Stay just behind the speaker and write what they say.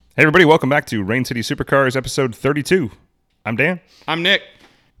Hey everybody, welcome back to Rain City Supercars episode 32. I'm Dan. I'm Nick.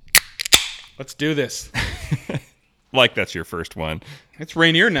 Let's do this. Like that's your first one. It's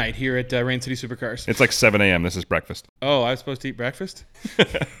Rainier night here at Rain City Supercars. It's like 7 a.m. This is breakfast. Oh, I was supposed to eat breakfast? This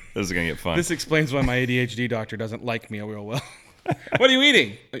is going to get fun. This explains why my ADHD doctor doesn't like me real well. What are you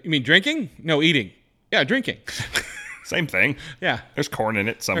eating? You mean drinking? No, eating. Yeah, drinking. Same thing. Yeah. There's corn in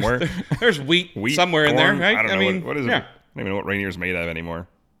it somewhere. There's wheat somewhere corn, in there, right? I don't know. What is yeah. it? I don't even know what Rainier's made of anymore.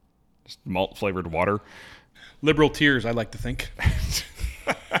 Just malt-flavored water. Liberal tears, I like to think.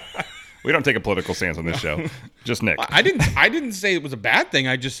 We don't take a political stance on this show. Just Nick. I didn't say it was a bad thing.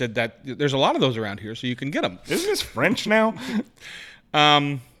 I just said that there's a lot of those around here, so you can get them. Isn't this French now?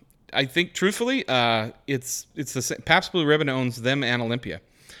 I think, truthfully, it's the same. Pabst Blue Ribbon owns them and Olympia.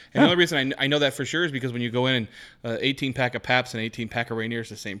 And the only reason I know that for sure is because when you go in, 18-pack of Pabst and 18-pack of Rainier is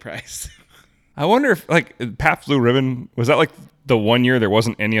the same price. I wonder if, like, Pabst Blue Ribbon, was that like the 1 year there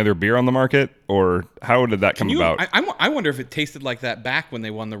wasn't any other beer on the market? Or how did that come about? I wonder if it tasted like that back when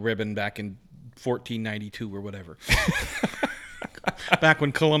they won the ribbon back in 1492 or whatever. Back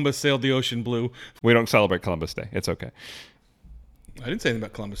when Columbus sailed the ocean blue. We don't celebrate Columbus Day. It's okay. I didn't say anything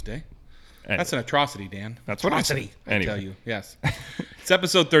about Columbus Day. Anyway. That's an atrocity, Dan. That's what atrocity, I tell you. Yes. It's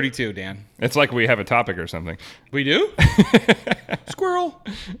episode 32, Dan. It's like we have a topic or something. We do? Squirrel.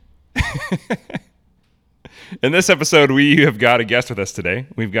 In this episode, we have got a guest with us today.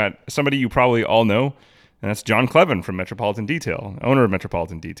 We've got somebody you probably all know, and that's John Clevin from Metropolitan Detail, owner of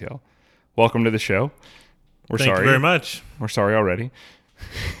Metropolitan Detail. Welcome to the show. We're sorry. Thank you very much. We're sorry already.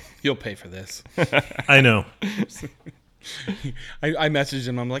 You'll pay for this. I know. I messaged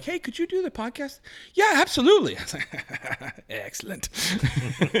him. I'm like, hey, could you do the podcast? Yeah, absolutely. I was like, excellent.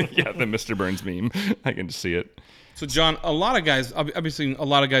 Yeah, the Mr. Burns meme. I can just see it. So, John, a lot of guys, obviously a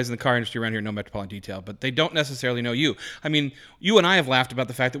lot of guys in the car industry around here know Metropolitan Detail, but they don't necessarily know you. I mean, you and I have laughed about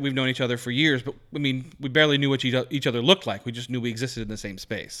the fact that we've known each other for years, but, I mean, we barely knew what each other looked like. We just knew we existed in the same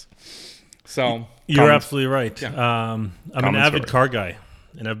space. So You're absolutely right. Yeah. I'm an avid car guy,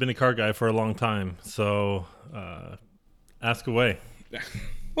 and I've been a car guy for a long time. So ask away.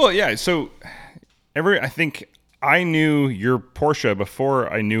 Well, yeah, so I think I knew your Porsche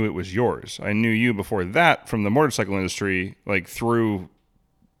before I knew it was yours. I knew you before that from the motorcycle industry, like through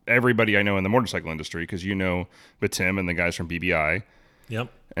everybody I know in the motorcycle industry, because you know Batim and the guys from BBI. Yep.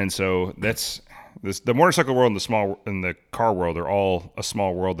 And so that's the motorcycle world and the car world are all a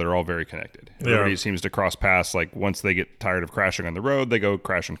small world that are all very connected. Everybody seems to cross paths. Like once they get tired of crashing on the road, they go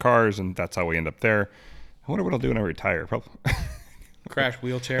crash in cars, and that's how we end up there. I wonder what I'll do when I retire. Probably crash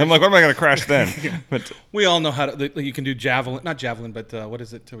wheelchairs. I'm like, what am I going to crash then? But we all know how to. You can do not javelin, but what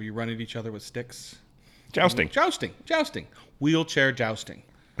is it? Where you run at each other with sticks? Jousting. Wheelchair jousting.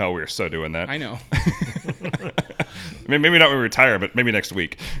 Oh, we're so doing that. I know. Maybe not when we retire, but maybe next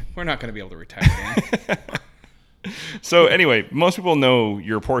week. We're not going to be able to retire, Dan. So anyway, most people know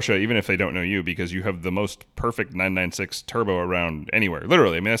your Porsche, even if they don't know you, because you have the most perfect 996 turbo around anywhere.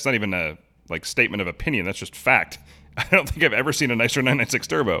 Literally. I mean, that's not even a statement of opinion. That's just fact. I don't think I've ever seen a nicer 996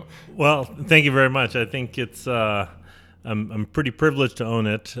 turbo. Well, thank you very much. I think it's I'm pretty privileged to own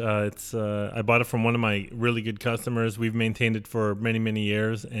it. I bought it from one of my really good customers. We've maintained it for many, many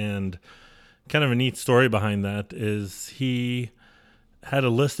years, and kind of a neat story behind that is he had a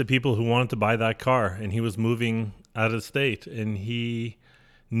list of people who wanted to buy that car, and he was moving out of state, and he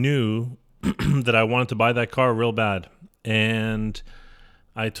knew that I wanted to buy that car real bad. And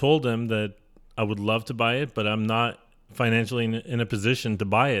I told him that I would love to buy it, but I'm not financially in a position to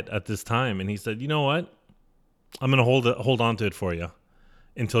buy it at this time. And he said, you know what? I'm going to hold on to it for you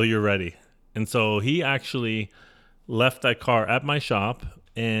until you're ready. And so he actually left that car at my shop,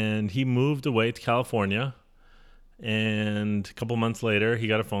 and he moved away to California. And a couple months later, he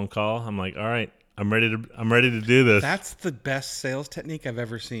got a phone call. I'm like, all right, I'm ready to do this. That's the best sales technique I've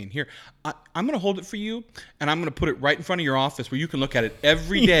ever seen. Here, I'm going to hold it for you, and I'm going to put it right in front of your office where you can look at it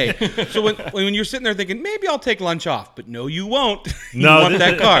every day. So when you're sitting there thinking, maybe I'll take lunch off, but no, you won't. You want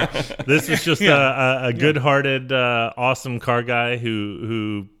that car. This is just a good-hearted, awesome car guy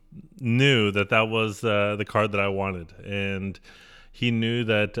who knew that was the car that I wanted, and he knew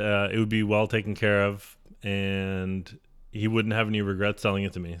that it would be well taken care of, and he wouldn't have any regrets selling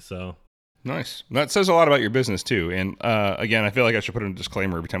it to me. So. Nice. That says a lot about your business, too. And again, I feel like I should put in a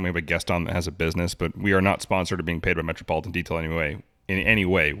disclaimer every time we have a guest on that has a business, but we are not sponsored or being paid by Metropolitan Detail in any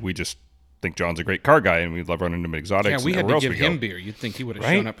way. We just think John's a great car guy, and we love running into exotics. Yeah, we had to give him beer. You'd think he would have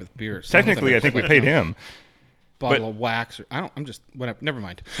shown up with beer. Technically, I think we paid him. Bottle of wax. I'm just, whatever. Never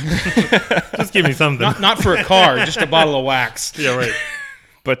mind. Just give me something. Not for a car, just a bottle of wax. Yeah, right.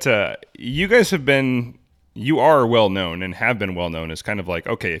 But you guys have been you are well known and have been well known as kind of like,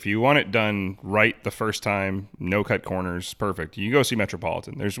 okay, if you want it done right the first time, no cut corners, perfect, you go see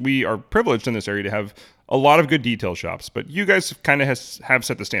Metropolitan. We are privileged in this area to have a lot of good detail shops, but you guys kind of have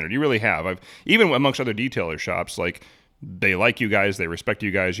set the standard. You really have. Even amongst other detailer shops, like, they like you guys, they respect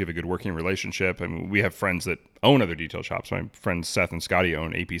you guys, you have a good working relationship. I mean, we have friends that own other detail shops. My friends Seth and Scotty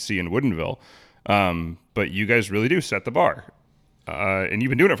own APC in Woodinville. But you guys really do set the bar. And you've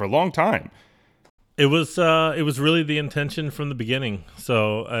been doing it for a long time. It was really the intention from the beginning.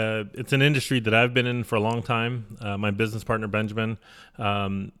 So it's an industry that I've been in for a long time. My business partner, Benjamin,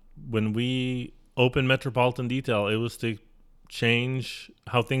 when we opened Metropolitan Detail, it was to change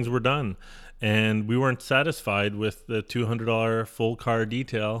how things were done. And we weren't satisfied with the $200 full car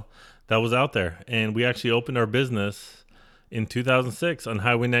detail that was out there. And we actually opened our business in 2006 on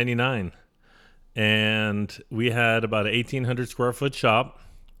Highway 99. And we had about an 1,800 square foot shop.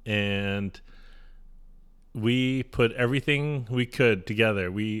 And we put everything we could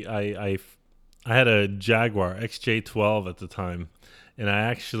together. I had a Jaguar XJ12 at the time, and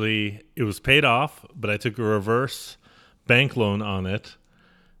it was paid off, but I took a reverse bank loan on it.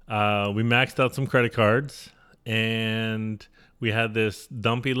 We maxed out some credit cards, and we had this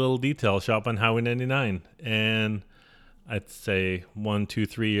dumpy little detail shop on Highway 99. And I'd say 1, 2,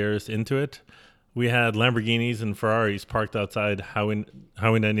 3 years into it, we had Lamborghinis and Ferraris parked outside Highway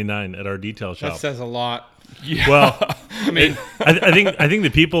 99 at our detail shop. That says a lot. Yeah. Well, I mean, I think the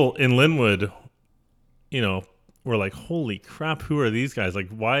people in Linwood, were like, "Holy crap, who are these guys? Like,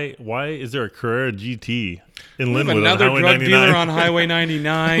 why is there a Carrera GT in Linwood? Another on Highway drug 99? dealer on Highway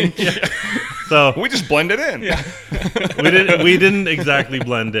 99. So We just blended in. Yeah. we didn't exactly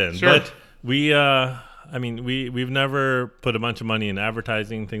blend in, Sure. but we've never put a bunch of money in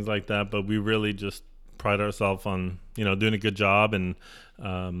advertising, things like that, but we really just pride ourselves on doing a good job and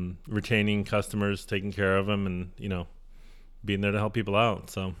retaining customers, taking care of them, and being there to help people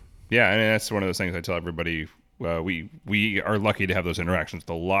out. So Yeah, I mean, that's one of those things I tell everybody. We are lucky to have those interactions with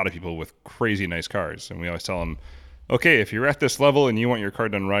a lot of people with crazy nice cars, and we always tell them, okay, if you're at this level and you want your car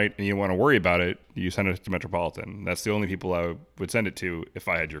done right and you want to worry about it, you send it to Metropolitan. That's the only people I would send it to if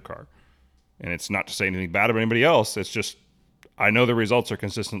I had your car. And it's not to say anything bad about anybody else. It's just I know the results are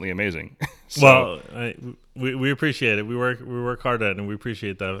consistently amazing. Well, we appreciate it. We work hard at it, and we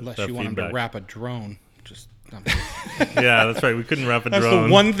appreciate that. Unless that you want him feedback. to wrap a drone. Just Yeah, that's right. We couldn't wrap a That's drone.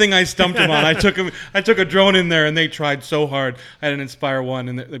 the one thing I stumped him on. I took a drone in there, and they tried so hard. I had an Inspire 1,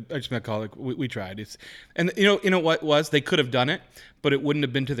 and I just met a colleague. We tried. And you know what was? They could have done it, but it wouldn't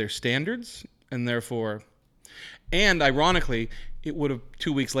have been to their standards, and therefore, and ironically, it would have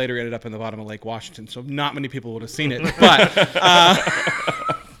 2 weeks later ended up in the bottom of Lake Washington. So not many people would have seen it. But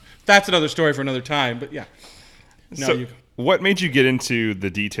that's another story for another time. But yeah. No, what made you get into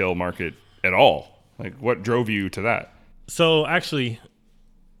the detail market at all? Like, what drove you to that? So actually,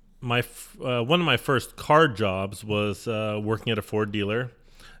 one of my first car jobs was working at a Ford dealer,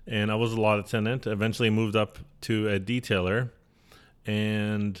 and I was a lot attendant. Eventually moved up to a detailer,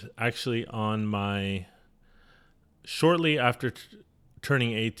 and actually shortly after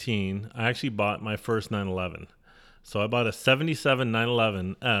turning 18, I actually bought my first 911. So I bought a 77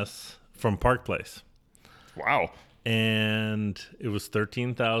 911S from Park Place. Wow. And it was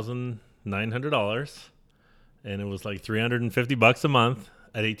 $13,900, and it was like $350 a month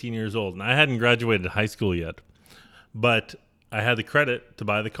at 18 years old. And I hadn't graduated high school yet, but I had the credit to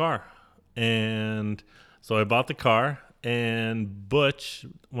buy the car. And so I bought the car, and Butch,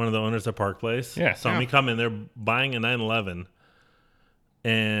 one of the owners of Park Place, saw me come in there buying a 911,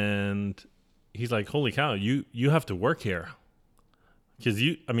 and he's like, "Holy cow, you have to work here." Because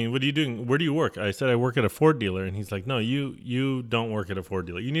what are you doing? Where do you work? I said, I work at a Ford dealer. And he's like, no, you don't work at a Ford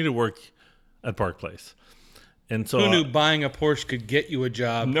dealer. You need to work at Park Place. And so, who knew buying a Porsche could get you a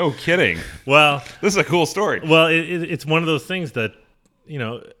job? No kidding. Well, this is a cool story. Well, it's one of those things that,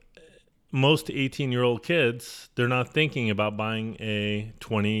 most 18-year-old kids, they're not thinking about buying a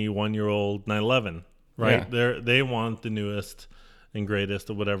 21-year-old 911, right? Yeah. They want the newest and greatest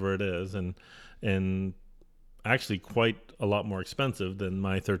of whatever it is. And actually quite a lot more expensive than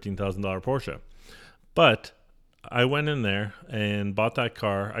my $13,000 Porsche. But I went in there and bought that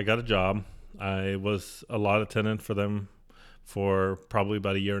car. I got a job. I was a lot attendant for them for probably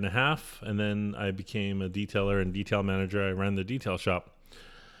about a year and a half. And then I became a detailer and detail manager. I ran the detail shop.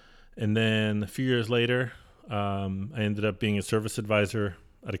 And then a few years later, I ended up being a service advisor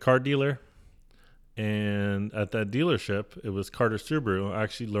at a car dealer. And at that dealership, it was Carter Subaru. I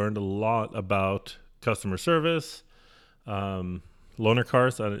actually learned a lot about customer service, loaner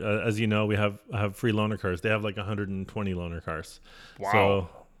cars. As you know, I have free loaner cars. They have like 120 loaner cars. Wow. So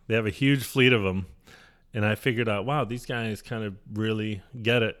they have a huge fleet of them. And I figured out, wow, these guys kind of really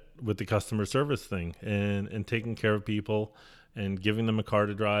get it with the customer service thing and taking care of people and giving them a car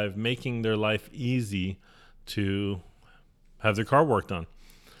to drive, making their life easy to have their car worked on.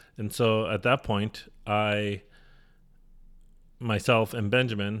 And so at that point, myself and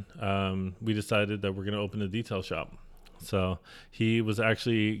Benjamin, we decided that we're going to open a detail shop. So he was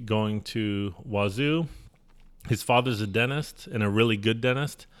actually going to Wazoo. His father's a dentist and a really good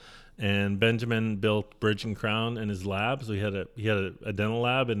dentist. And Benjamin built Bridge and Crown in his lab. So he had a dental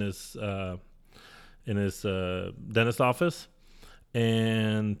lab in his dentist office,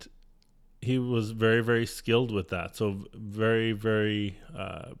 and he was very, very skilled with that. So very, very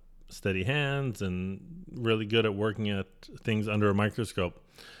steady hands and really good at working at things under a microscope.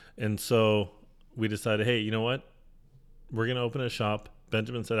 And so we decided, hey, you know what? We're going to open a shop.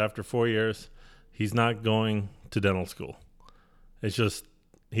 Benjamin said after 4 years, he's not going to dental school. It's just,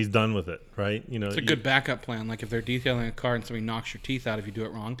 he's done with it, right? You know, It's a good backup plan. Like if they're detailing a car and somebody knocks your teeth out if you do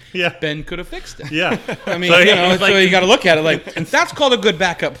it wrong, Yeah. Ben could have fixed it. Yeah. I mean, So so you got to look at it like that's called a good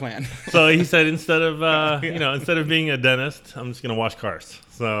backup plan. So he said, instead of being a dentist, I'm just going to wash cars.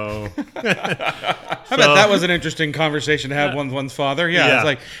 So I bet that was an interesting conversation to have with one's father. Yeah, Yeah. it's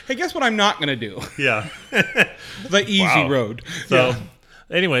like, hey, guess what I'm not going to do? yeah. The easy Wow. road. So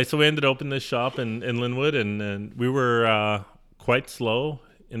anyway, so we ended up opening this shop in Linwood, and we were quite slow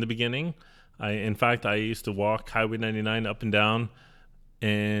in the beginning. In fact, I used to walk Highway 99 up and down,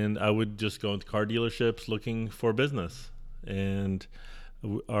 and I would just go into car dealerships looking for business. And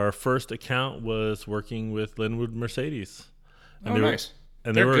our first account was working with Linwood Mercedes. And Oh, they were- nice.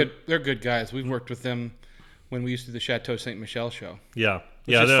 and They're they were good. They're good guys. We've worked with them when we used to do the Chateau Saint Michel show. Yeah,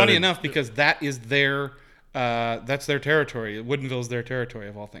 Which yeah. is funny enough because that is that's their territory. Woodinville's their territory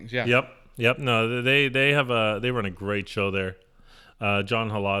of all things. Yeah. Yep. No, they run a great show there. John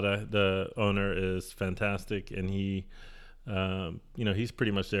Halada, the owner, is fantastic, and he, he's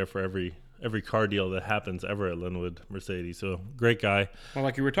pretty much there for every car deal that happens ever at Linwood Mercedes. So great guy. Well,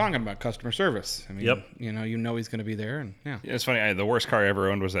 like you were talking about customer service. I mean, Yep. you know he's going to be there, and yeah. Yeah, it's funny. The worst car I ever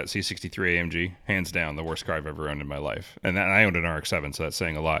owned was that C63 AMG. Hands down, the worst car I've ever owned in my life. And I owned an RX-7, so that's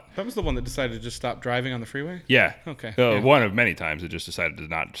saying a lot. That was the one that decided to just stop driving on the freeway. Yeah. Okay, yeah. One of many times it just decided to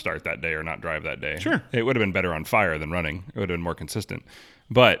not start that day or not drive that day. Sure. It would have been better on fire than running. It would have been more consistent.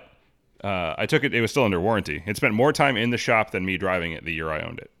 But I took it. It was still under warranty. It spent more time in the shop than me driving it the year I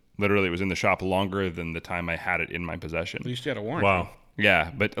owned it. Literally, it was in the shop longer than the time I had it in my possession. At least you had a warranty. Wow. Yeah,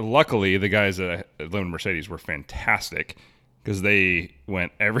 but luckily the guys at Linwood Mercedes were fantastic because they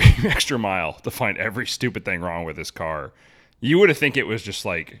went every extra mile to find every stupid thing wrong with this car. You would have think it was just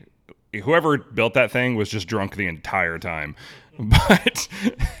like whoever built that thing was just drunk the entire time. But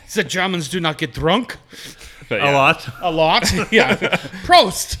The Germans do not get drunk yeah. A lot. a lot. Yeah.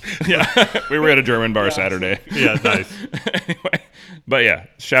 Prost. Yeah, we were at a German bar Saturday. Yeah, nice. Anyway, but yeah,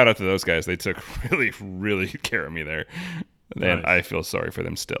 shout out to those guys. They took really, really good care of me there. And Nice. I feel sorry for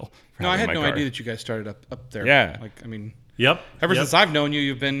them still. for No, I having had my no car. idea that you guys started up there. Yeah. Like, I mean, Yep. ever Yep. since I've known you,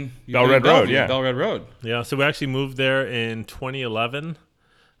 you've been Bell in Red Road, Bellevue, yeah. Bell Red Road. Yeah, so we actually moved there in 2011,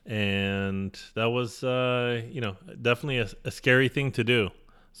 and that was, definitely a scary thing to do.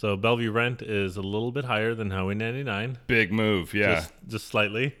 So Bellevue rent is a little bit higher than Highway 99, Big move, yeah. just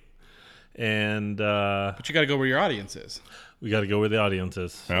slightly. And But you got to go where your audience is. we got to go where the audience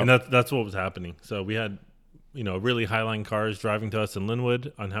is. Yep. And that's what was happening. So we had, really high-line cars driving to us in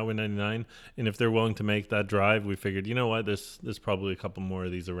Linwood on Highway 99. And if they're willing to make that drive, we figured, you know what, there's probably a couple more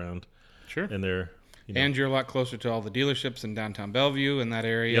of these around. Sure. And they're, And you're a lot closer to all the dealerships in downtown Bellevue in that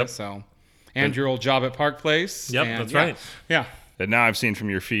area. Yep. So, and your old job at Park Place. Yep, and that's yeah. right. Yeah. And now I've seen from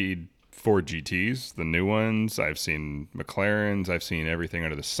your feed Ford GTs, the new ones. I've seen McLarens. I've seen everything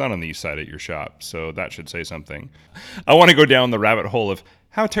under the sun on the east side at your shop. So that should say something. I want to go down the rabbit hole of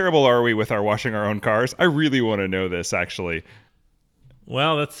how terrible are we with our washing our own cars? I really want to know this, actually.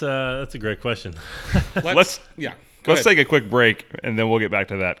 well, that's a great question. Let's Yeah. Go Let's ahead. take a quick break, and then we'll get back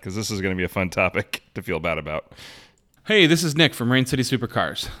to that, because this is going to be a fun topic to feel bad about. Hey, this is Nick from Rain City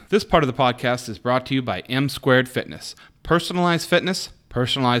Supercars. This part of the podcast is brought to you by M Squared Fitness. Personalized fitness,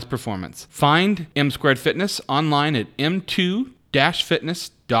 personalized performance. Find M Squared Fitness online at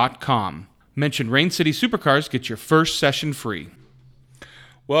m2-fitness.com. Mention Rain City Supercars, get your first session free.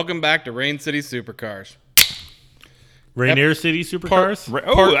 Welcome back to Rain City Supercars. Rainier City Supercars?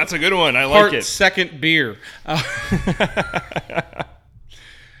 Oh, that's a good one. I like Part it. second beer.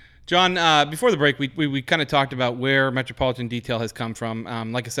 John, before the break, we kind of talked about where Metropolitan Detail has come from.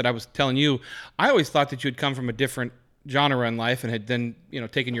 Like I said, I was telling you, I always thought that you had come from a different genre in life and had then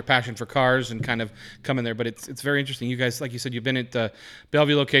taken your passion for cars and kind of come in there. But it's very interesting. You guys, like you said, you've been at the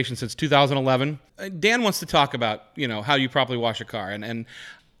Bellevue location since 2011. Dan wants to talk about how you properly wash a car, and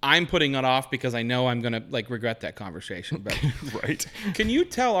I'm putting it off because I know I'm going to regret that conversation. But Right. Can you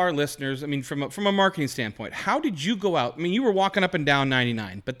tell our listeners, I mean, from a marketing standpoint, how did you go out? I mean, you were walking up and down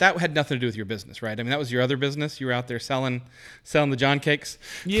 99, but that had nothing to do with your business, right? I mean, that was your other business. You were out there selling the John cakes.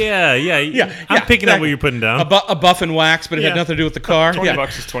 Yeah. I'm picking up what you're putting down. A buff and wax, but it had nothing to do with the car.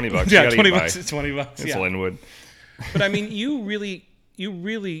 $20 is $20. Yeah, You gotta $20 get by. is $20. It's Yeah. Linwood. But I mean, you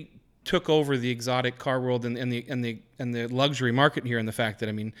really took over the exotic car world and the luxury market here, and the fact that,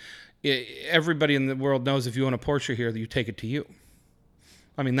 I mean, everybody in the world knows if you own a Porsche here, that you take it to you.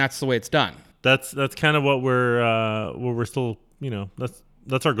 I mean, that's the way it's done. That's kind of what we're still,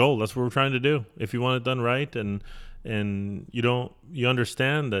 that's our goal. That's what we're trying to do. If you want it done right, and you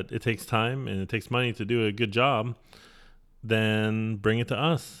understand that it takes time and it takes money to do a good job, then bring it to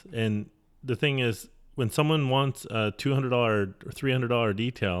us. And the thing is, when someone wants a $200 or $300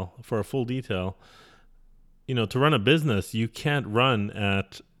 detail for a full detail, to run a business, you can't run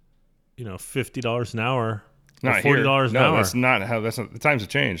at $50 an hour. Not $40 an hour. No, that's not how. That's not, the times have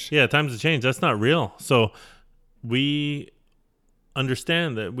changed. Yeah, times have changed. That's not real. So we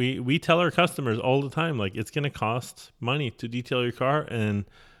understand that we tell our customers all the time, it's going to cost money to detail your car, and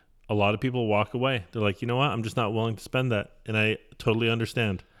a lot of people walk away. They're like, you know what? I'm just not willing to spend that, and I totally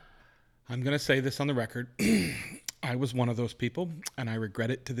understand. I'm going to say this on the record. I was one of those people, and I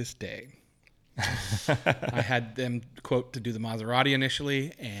regret it to this day. I had them quote to do the Maserati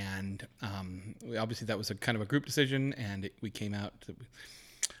initially, and obviously that was a kind of a group decision, and we came out.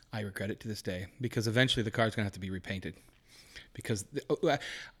 I regret it to this day because eventually the car's going to have to be repainted. Because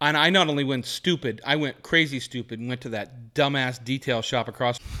and I not only went stupid, I went crazy stupid and went to that dumbass detail shop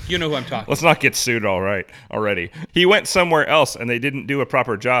across. You know who I'm talking. Let's not get sued. All right, already. He went somewhere else, and they didn't do a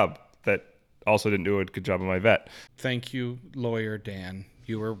proper job. That also didn't do a good job of my vet. Thank you, lawyer Dan.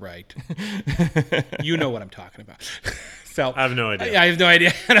 You were right. You know what I'm talking about. So I have no idea. I have no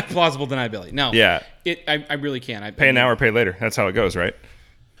idea. Plausible deniability. No. Yeah. I really can't. Pay now or pay later. That's how it goes, right?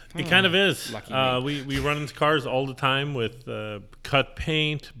 It kind of is. Lucky me. We run into cars all the time with cut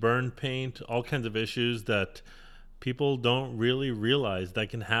paint, burned paint, all kinds of issues that people don't really realize that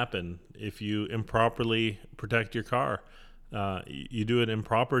can happen if you improperly protect your car. You do it in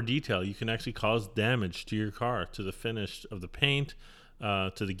proper detail, you can actually cause damage to your car, to the finish of the paint,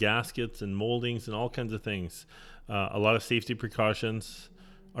 to the gaskets and moldings and all kinds of things. A lot of safety precautions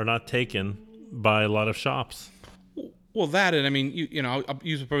are not taken by a lot of shops. Well, that, and I mean, I'll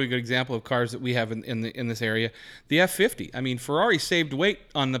use a pretty good example of cars that we have in this area. The F50. I mean, Ferrari saved weight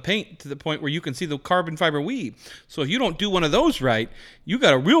on the paint to the point where you can see the carbon fiber weave. So if you don't do one of those right, you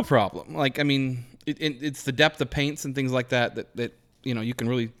got a real problem. It's the depth of paints and things like that you can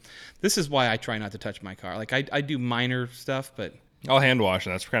really. This is why I try not to touch my car. I do minor stuff, but I'll hand wash,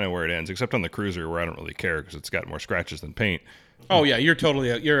 and that's kind of where it ends. Except on the Cruiser, where I don't really care because it's got more scratches than paint. Oh yeah, you're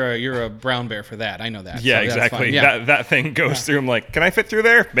totally you're a brown bear for that. I know that. Yeah, so exactly. Yeah. That thing goes through. I'm like, can I fit through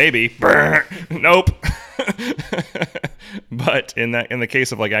there? Maybe. Nope. But in the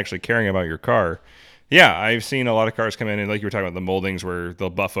case of actually caring about your car, yeah, I've seen a lot of cars come in, and like you were talking about the moldings where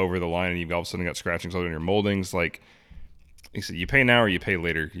they'll buff over the line and you've all of a sudden got scratchings on your moldings. Like you said, you pay now or you pay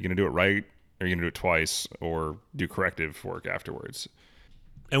later. You're gonna do it right, or you're gonna do it twice, or do corrective work afterwards.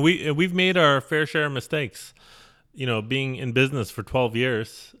 And we've made our fair share of mistakes. Being in business for 12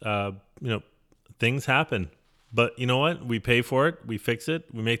 years, things happen. But you know what? We pay for it. We fix it.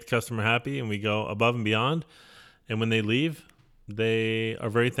 We make the customer happy, and we go above and beyond. And when they leave, they are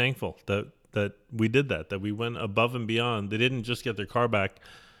very thankful that we did that we went above and beyond. They didn't just get their car back,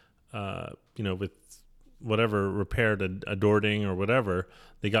 with whatever repaired, a door ding or whatever.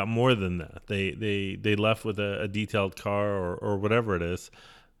 They got more than that. They left with a detailed car or whatever it is.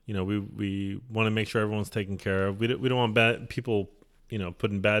 We want to make sure everyone's taken care of. We don't want bad people,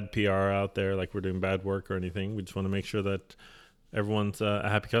 putting bad PR out there like we're doing bad work or anything. We just want to make sure that everyone's a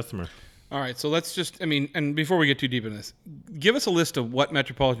happy customer. All right, so let's and before we get too deep into this, give us a list of what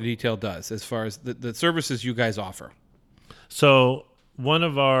Metropolitan Detail does as far as the services you guys offer. So one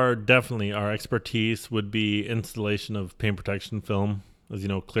of our expertise would be installation of paint protection film, as you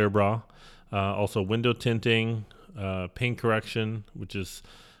know, Clear Bra. Also window tinting, paint correction, which is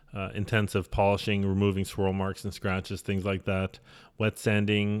intensive polishing, removing swirl marks and scratches, things like that. Wet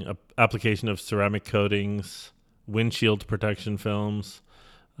sanding, application of ceramic coatings, windshield protection films,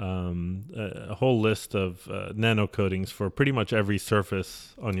 a whole list of nano coatings for pretty much every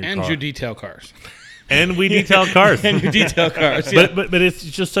surface on your car. And you detail cars. And we detail cars. And you detail cars. Yeah. But it's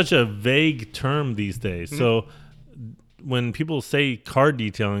just such a vague term these days. So when people say car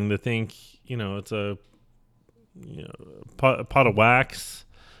detailing, they think, it's a pot of wax.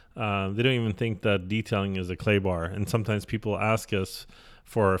 They don't even think that detailing is a clay bar. And sometimes people ask us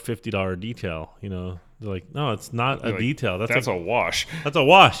for a $50 detail. They're like, no, it's not a detail. That's a wash. That's a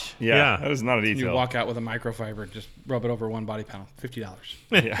wash. Yeah, that is not a You detail. walk out with a microfiber and just rub it over one body panel. $50.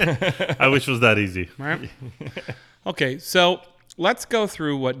 Yeah. I wish it was that easy. Right? Okay, so let's go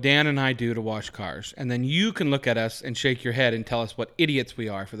through what Dan and I do to wash cars, and then you can look at us and shake your head and tell us what idiots we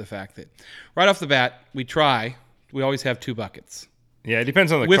are for the fact that right off the bat, we always have 2 buckets. Yeah, it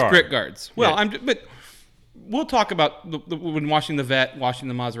depends on the with car. grit guards. Well, Yeah. but we'll talk about when washing the Vet, washing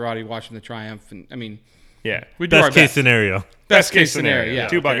the Maserati, washing the Triumph, and I mean, Yeah. we do our Best case best. scenario. Best case scenario, yeah.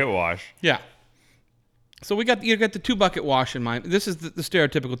 2-bucket wash. Yeah. So you got the 2-bucket wash in mind. This is the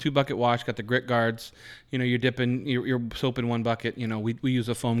stereotypical 2-bucket wash. Got the grit guards. You're dipping your soap in 1 bucket. We use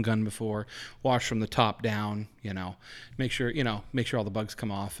a foam gun before. Wash from the top down. Make sure all the bugs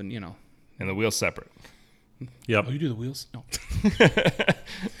come off, and And the wheel's separate. Yep. Oh, you do the wheels? No.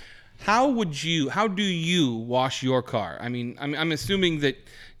 How do you wash your car? I mean, I'm assuming that,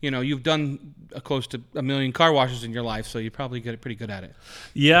 you've done close to 1 million car washes in your life, so you probably get pretty good at it.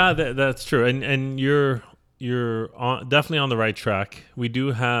 Yeah, that's true. And you're definitely on the right track. We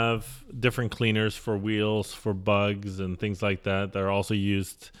do have different cleaners for wheels, for bugs and things like that are also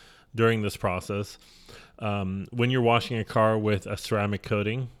used during this process. When you're washing a car with a ceramic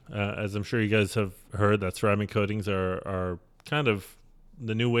coating, as I'm sure you guys have heard, that ceramic coatings are kind of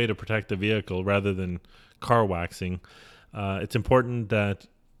the new way to protect the vehicle rather than car waxing. It's important that,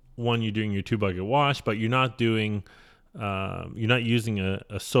 one, you're doing your 2-bucket wash, but you're not using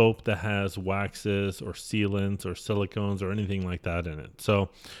a soap that has waxes or sealants or silicones or anything like that in it. So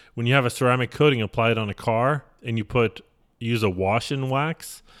when you have a ceramic coating applied on a car and you use a wash and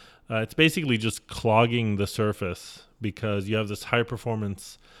wax, it's basically just clogging the surface because you have this high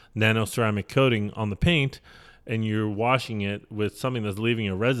performance nano ceramic coating on the paint and you're washing it with something that's leaving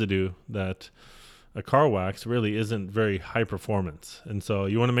a residue that a car wax really isn't very high performance. And so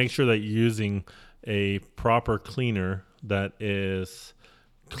you want to make sure that you're using a proper cleaner that is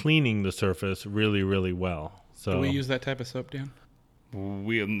cleaning the surface really, really well. So Do we use that type of soap, Dan?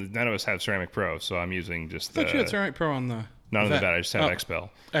 None of us have Ceramic Pro, so I'm using just I thought you had Ceramic Pro on the... not on the Vet. I just have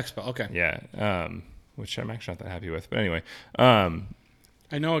Expel. Expel, okay. Yeah, which I'm actually not that happy with. But anyway,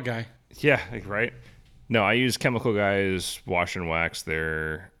 I know a guy. yeah, right. No, I use Chemical Guys wash and wax.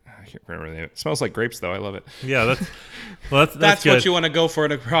 I can't remember the name. It smells like grapes, though. I love it. yeah, that's That's good. what you want to go for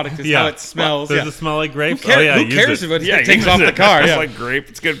in a product is how it smells. Does it smell like grapes? Who use cares it. if it Yeah, takes off the car? It's Yeah. like grape.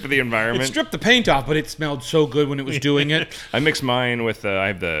 It's good for the It environment. stripped the paint off, but it smelled so good when it was doing it. I mix mine with I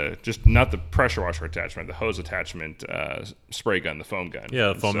have not the pressure washer attachment, the hose attachment spray gun, the foam gun.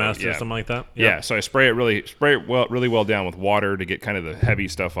 Yeah, Foam So, Master or yeah. something like that. Yeah, so I spray it really well down with water to get kind of the heavy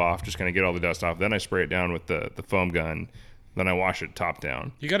stuff off, just kind of get all the dust off. Then I spray it down with the foam gun. Then I wash it top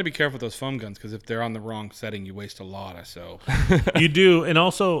down. You got to be careful with those foam guns because if they're on the wrong setting, you waste a lot of soap. You do. And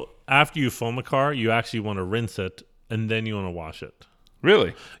also, after you foam a car, you actually want to rinse it and then you want to wash it.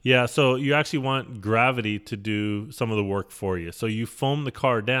 Really? Yeah, so you actually want gravity to do some of the work for you. So you foam the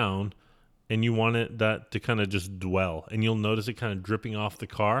car down and you want that to kind of just dwell. And you'll notice it kind of dripping off the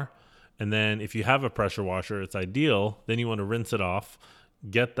car. And then if you have a pressure washer, it's ideal. Then you want to rinse it off,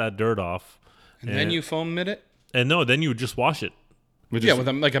 get that dirt off. And then you foam mitt it? And no, then you would just wash it. With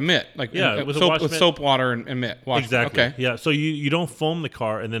a mitt. Like with a soap, wash with mitt. soap, water, and mitt. Wash Exactly. Okay. Yeah, so you don't foam the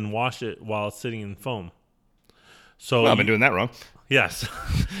car and then wash it while it's sitting in foam. So Well, I've been doing that wrong. Yes.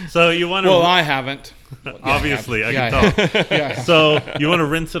 So you want to... Well, I haven't. obviously, I can tell. Yeah. So you want to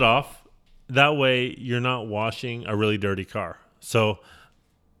rinse it off. That way you're not washing a really dirty car. So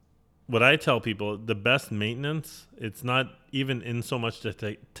what I tell people, the best maintenance, it's not even in so much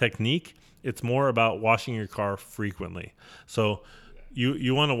the technique. It's more about washing your car frequently. So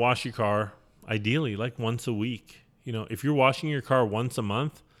you want to wash your car ideally like once a week. If you're washing your car once a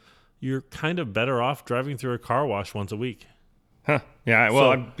month, you're kind of better off driving through a car wash once a week. Huh. Yeah,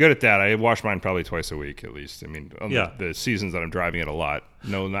 I'm good at that. I wash mine probably twice a week at least. I mean, on the seasons that I'm driving it a lot. I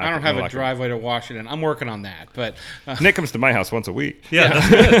don't have a driveway to wash it in. I'm working on that. But Nick comes to my house once a week. Yeah, that's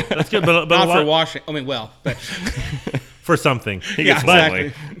good. That's good. But not for washing. I mean, but for something. He gets exactly.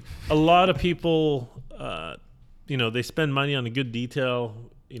 lonely. A lot of people, they spend money on a good detail,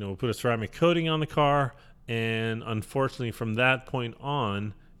 put a ceramic coating on the car. And unfortunately, from that point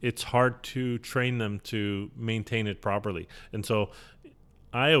on, it's hard to train them to maintain it properly. And so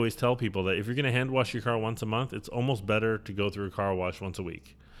I always tell people that if you're going to hand wash your car once a month, it's almost better to go through a car wash once a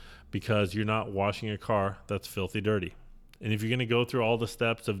week because you're not washing a car that's filthy dirty. And if you're going to go through all the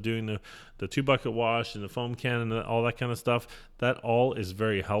steps of doing the 2-bucket wash and the foam can and all that kind of stuff, that all is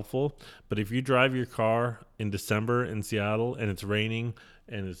very helpful. But if you drive your car in December in Seattle and it's raining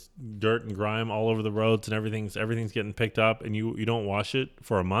and it's dirt and grime all over the roads and everything's getting picked up and you don't wash it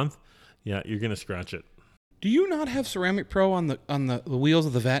for a month, yeah, you're going to scratch it. Do you not have Ceramic Pro on the wheels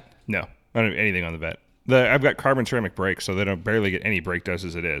of the Vet? No, I don't have anything on the Vet. I've got carbon ceramic brakes, so they don't barely get any brake dust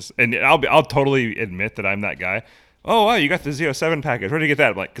as it is. And I'll totally admit that I'm that guy. Oh, wow, you got the Z07 package. Where did you get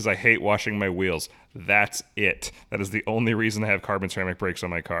that? I'm like, because I hate washing my wheels. That's it. That is the only reason I have carbon ceramic brakes on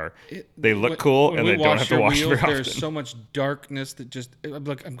my car. They look cool, and they don't have to wash very often. There's so much darkness that just, I'm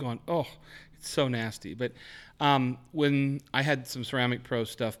going, oh, it's so nasty. But when I had some Ceramic Pro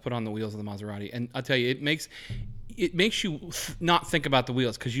stuff put on the wheels of the Maserati, and I'll tell you, it makes you not think about the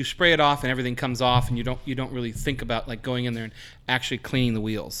wheels, because you spray it off and everything comes off, and you don't really think about like going in there and actually cleaning the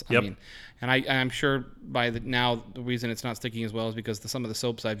wheels. Yep. I mean, and I'm sure now the reason it's not sticking as well is because some of the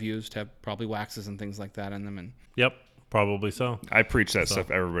soaps I've used have probably waxes and things like that in them. And yep, probably so. I preach that stuff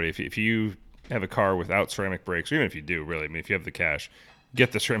to everybody. If you have a car without ceramic brakes, or even if you do, really, I mean, if you have the cash,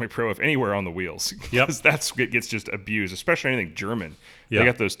 get the Ceramic Pro if anywhere on the wheels. Yep. Because that's what gets just abused, especially anything German. Yep. They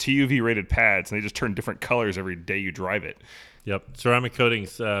got those TUV rated pads, and they just turn different colors every day you drive it. Yep. Ceramic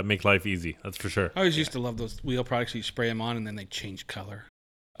coatings make life easy. That's for sure. I always used to love those wheel products. You spray them on and then they change color.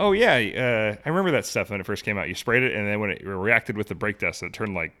 Oh, yeah. I remember that stuff when it first came out. You sprayed it, and then when it reacted with the brake dust, it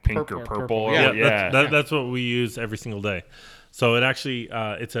turned like pink or purple. Yeah. That's what we use every single day. So it actually,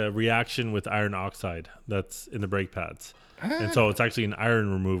 it's a reaction with iron oxide that's in the brake pads. And so it's actually an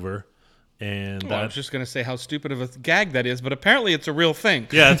iron remover. And I was just going to say how stupid of a gag that is, but apparently it's a real thing.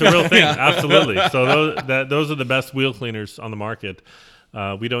 Yeah, it's a real thing. Absolutely. So those are the best wheel cleaners on the market.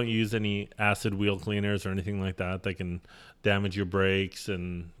 We don't use any acid wheel cleaners or anything like that can damage your brakes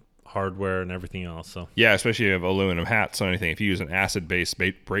and hardware and everything else. So yeah, especially if you have aluminum hats on anything. If you use an acid-based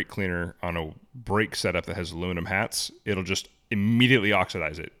brake cleaner on a brake setup that has aluminum hats, it'll just immediately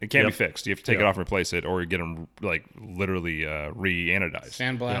oxidize it. It can't be fixed. You have to take it off and replace it, or you get them like literally re-anodized.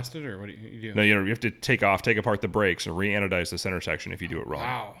 Sandblasted, or what do you do? No, you have to take apart the brakes and re-anodize the center section if you do it wrong.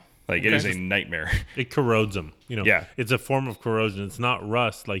 Wow. Like, it is a nightmare. It corrodes them. Yeah. It's a form of corrosion. It's not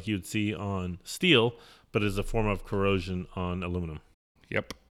rust like you'd see on steel, but it's a form of corrosion on aluminum.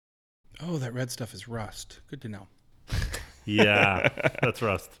 Yep. Oh, that red stuff is rust. Good to know. Yeah, that's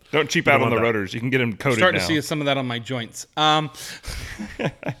rust. Don't cheap out on the rotors. You can get them coated Starting now. to see some of that on my joints. I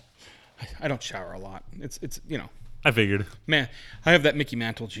don't shower a lot. It's I figured. Man, I have that Mickey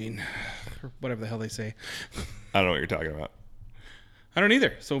Mantle gene, or whatever the hell they say. I don't know what you're talking about. I don't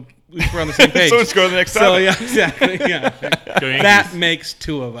either. So at least we're on the same page. So let's go to the next topic. So yeah, exactly. Yeah, that makes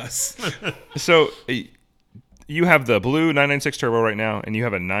two of us. So you have the blue 996 turbo right now, and you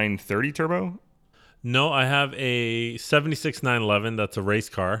have a 930 turbo? No, I have a 76 911. That's a race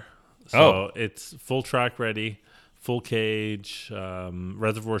car. So it's full track ready, full cage,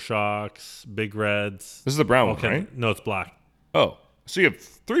 reservoir shocks, big reds. This is the brown one, right? No, it's black. Oh, so you have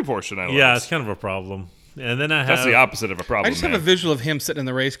 3 Porsche 911s. Yeah, it's kind of a problem. And then I have... That's the opposite of a problem, I just have a visual of him sitting in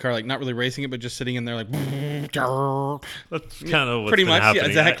the race car, like not really racing it, but just sitting in there like... That's kind of what's pretty much, happening. yeah,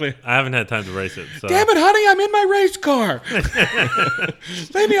 exactly. I haven't had time to race it. So. Damn it, honey, I'm in my race car.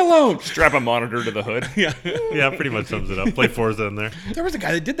 Leave me alone. Strap a monitor to the hood. Yeah, pretty much sums it up. Play Forza in there. There was a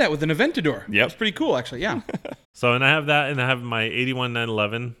guy that did that with an Aventador. Yep. It's pretty cool, actually, yeah. So, and I have that, and I have my 81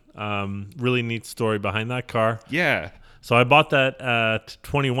 911. Really neat story behind that car. Yeah. So I bought that at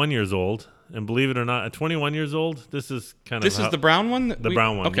 21 years old. And believe it or not, at 21 years old, this is kind of... This is the brown one? The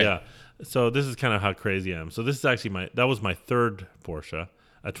brown one, okay. yeah. So this is kind of how crazy I am. So this is actually that was my third Porsche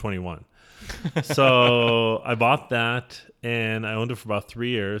at 21. So I bought that, and I owned it for about 3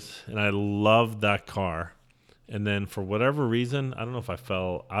 years, and I loved that car. And then for whatever reason, I don't know if I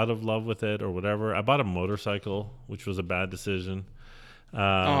fell out of love with it or whatever, I bought a motorcycle, which was a bad decision. It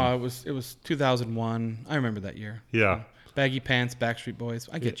was 2001. I remember that year. Yeah. Baggy pants, Backstreet Boys.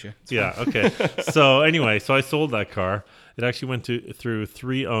 I get you. Yeah, okay. So anyway, so I sold that car. It actually went through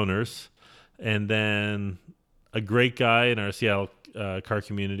 3 owners. And then a great guy in our Seattle car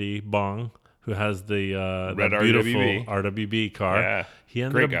community, Bong, who has the red beautiful RWB. RWB car. Yeah,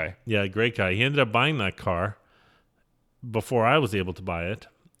 Great guy. Yeah, great guy. He ended up buying that car before I was able to buy it.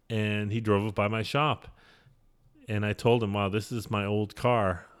 And he drove it by my shop. And I told him, wow, this is my old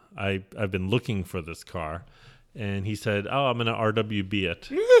car. I've been looking for this car. And he said, oh, I'm going to RWB it.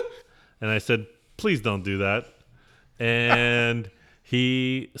 And I said, please don't do that. And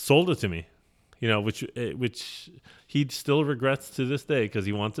he sold it to me. you know, which he still regrets to this day because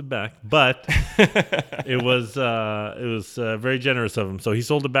he wants it back. But it was very generous of him. So he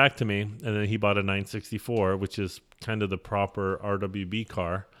sold it back to me, and then he bought a 964, which is kind of the proper RWB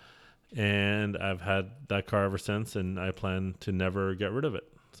car. And I've had that car ever since, and I plan to never get rid of it.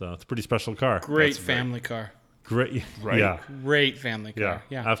 So it's a pretty special car. Great family car. Great, Right? Yeah, Great family yeah, car.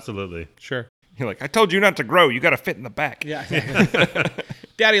 Yeah. absolutely. Sure. You're like, I told you not to grow. You got to fit in the back. Yeah.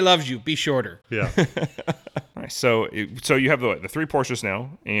 Daddy loves you. Be shorter. Yeah. Nice. So you have the 3 Porsches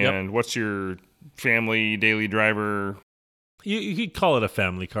now, and what's your family daily driver? You could call it a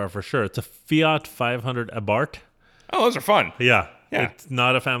family car for sure. It's a Fiat 500 Abarth. Oh, those are fun. Yeah. Yeah. It's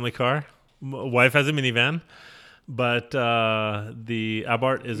not a family car. Wife has a minivan, but the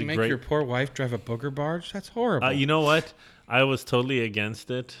Abarth is You a make great. your poor wife drive a booger barge? That's horrible. You know what? I was totally against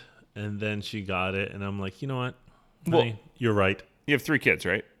it, and then she got it, and I'm like, you know what? Well- Honey, you're right. You have 3 kids,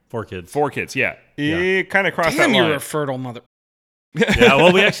 right? 4 kids. 4 kids, yeah. Yeah. It kind of crossed Damn, that you're line. a fertile mother. Yeah.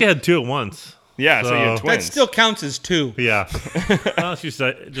 Well, we actually had 2 at once. Yeah, so you had So- twins. That still counts as 2. Yeah. Well, she's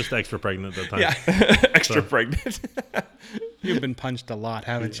just extra pregnant at the time. Yeah. extra pregnant. You've been punched a lot,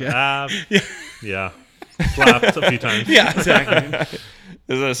 haven't you? Yeah. Slapped a few times. Yeah, exactly.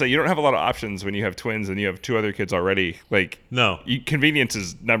 As I say, you don't have a lot of options when you have twins and you have 2 other kids already. Like, No. convenience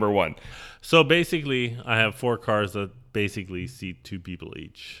is number 1. So basically, I have 4 cars that basically seat 2 people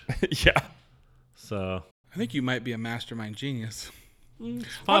each. Yeah. So I think you might be a mastermind genius. I'll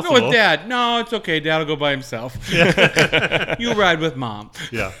possible. go with Dad. No, it's okay. Dad will go by himself. You ride with Mom.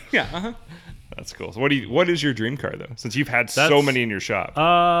 Yeah. Yeah. Uh-huh. That's cool. So what is your dream car, though? Since you've had so That's- many in your shop.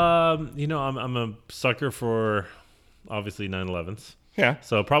 You know, I'm a sucker for obviously 911s. Yeah.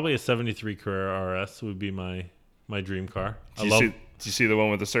 So probably a 73 Carrera RS would be my dream car. Did you see the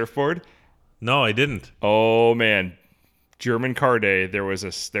one with the surfboard? No, I didn't. Oh, man. German car day, there was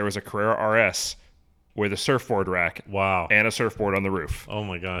a Carrera RS with a surfboard rack Wow. and a surfboard on the roof. Oh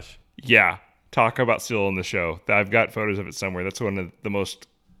my gosh. Yeah. Talk about stealing the show. I've got photos of it somewhere. That's one of the most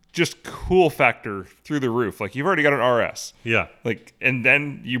just cool factor through the roof. Like, you've already got an RS. Yeah. Like, and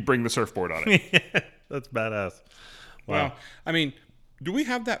then you bring the surfboard on it. That's badass. Wow. I mean, do we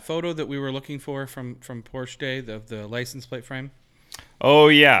have that photo that we were looking for from Porsche Day, the license plate frame? Oh,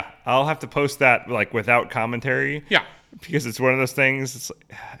 yeah. I'll have to post that, like, without commentary. Yeah. Because it's one of those things.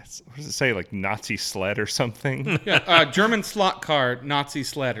 What does it say? Like Nazi sled or something? Yeah. German slot car, Nazi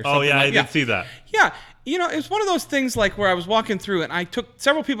sled or something. Oh yeah, like, I did see that. Yeah. You know, it's one of those things like where I was walking through and I took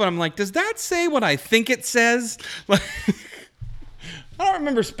several people and I'm like, does that say what I think it says? Like, I don't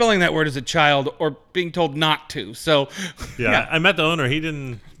remember spelling that word as a child or being told not to. So, Yeah, I met the owner. He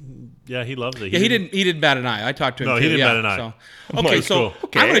didn't. Yeah, he loved it. Yeah, he didn't bat an eye. I talked to him. No, too. he didn't yeah, bat an eye. So. Nice, Okay, so cool. I'm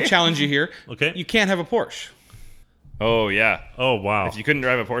going Okay. to challenge you here. Okay. You can't have a Porsche. Oh, yeah. Oh wow, If you couldn't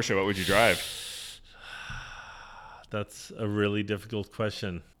drive a Porsche, what would you drive? that's a really difficult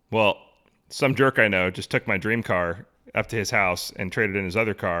question. Well, some jerk I know just took my dream car up to his house and traded in his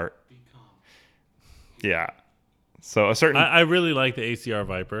other car. Yeah. So a certain... I really like the ACR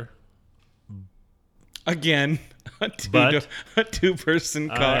Viper. Again, a two-person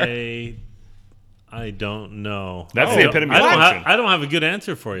car. I don't know. That's the epitome of function. I don't have a good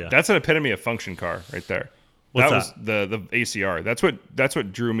answer for you. That's an epitome of function car right there. What's was the ACR. That's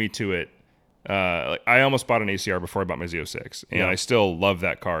what drew me to it. Like, I almost bought an ACR before I bought my Z06, and Yeah. I still love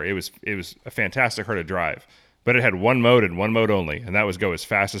that car. It was a fantastic car to drive, but it had one mode and one mode only, and that was go as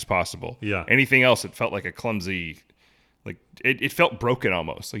fast as possible. Yeah. Anything else, it felt like a clumsy, like it felt broken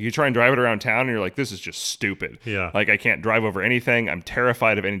almost. Like you try and drive it around town, and you're like, this is just stupid. Yeah. Like I can't drive over anything. I'm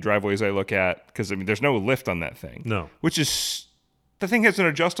terrified of any driveways I look at because I mean, there's no lift on that thing. No. Which is the thing has an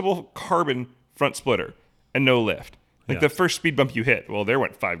adjustable carbon front splitter and no lift. Like Yeah. the first speed bump you hit, well, there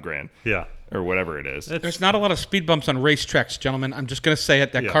went $5,000 Yeah. or whatever it is. There's not a lot of speed bumps on racetracks, gentlemen. I'm just going to say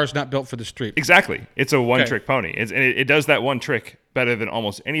it. That Yeah. car's not built for the street. Exactly. It's a one-trick pony. It does that one trick better than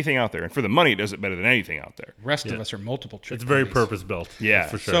almost anything out there. And for the money, it does it better than anything out there. The rest of us are multiple trick It's very ponies. purpose built. Yeah.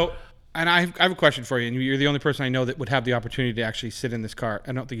 for sure. So, and I have a question for you, and you're the only person I know that would have the opportunity to actually sit in this car.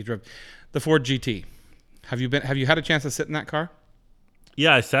 I don't think you drove the Ford GT. Have you had a chance to sit in that car?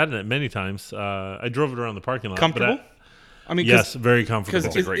 yeah, I sat in it many times. I drove it around the parking lot. but Comfortable? I mean, yes, very comfortable.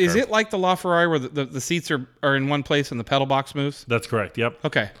 Because a great is car. it like the LaFerrari where the seats are in one place and the pedal box moves? That's correct. Yep.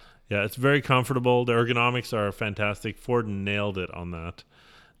 Okay. Yeah, it's very comfortable. The ergonomics are fantastic. Ford nailed it on that.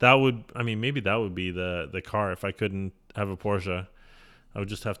 Maybe that would be the car if I couldn't have a Porsche. I would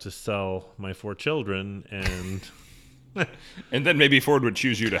just have to sell my 4 children and And then maybe Ford would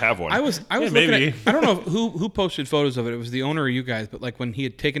choose you to have one. I was looking maybe. at, I don't know who posted photos of it. It was the owner or you guys, but like when he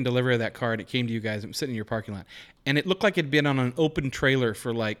had taken delivery of that car and it came to you guys, it was sitting in your parking lot. And it looked like it'd been on an open trailer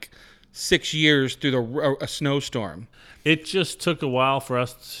for like 6 years through a snowstorm. It just took a while for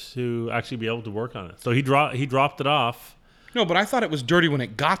us to actually be able to work on it. So he dropped it off. No, but I thought it was dirty when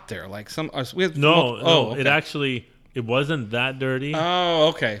it got there. Like we had No, okay. it wasn't that dirty. Oh,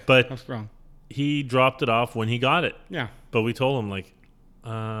 okay. But I was wrong. he dropped it off when he got it. Yeah. But we told him, like,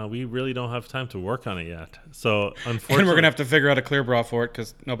 we really don't have time to work on it yet. So, unfortunately... And we're going to have to figure out a clear bra for it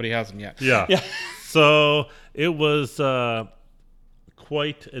because nobody has them yet. Yeah. So, it was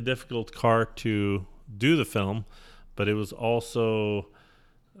quite a difficult car to do the film, but it was also,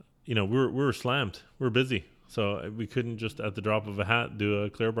 we were slammed. We were busy. So, we couldn't just, at the drop of a hat, do a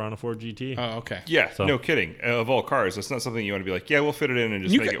clear bra on a Ford GT. Oh, okay. Yeah, no kidding. Of all cars, it's not something you want to be like, yeah, we'll fit it in and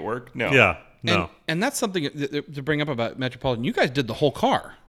just make it work. No. Yeah, no. And that's something to bring up about Metropolitan. You guys did the whole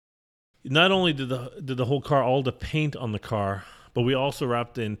car. Not only did the whole car, all the paint on the car, but we also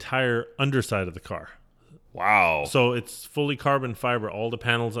wrapped the entire underside of the car. Wow. So it's fully carbon fiber. All the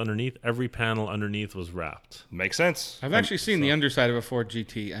panels underneath, every panel underneath was wrapped. Makes sense. I've actually seen the underside of a Ford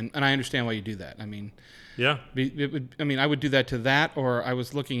GT, and I understand why you do that. I mean, yeah. I would do that to that, or I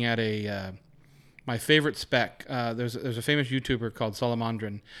was looking at my favorite spec. There's a famous YouTuber called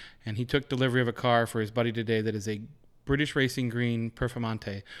Salamandran, and he took delivery of a car for his buddy today that is a British Racing Green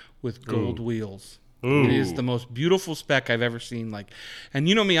Performante with gold wheels. Ooh. It is the most beautiful spec I've ever seen. And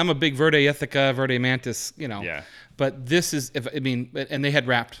you know me, I'm a big Verde Ithaca, Verde Mantis, Yeah. But this is, and they had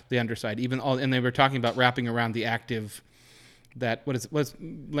wrapped the underside, and they were talking about wrapping around the active. What's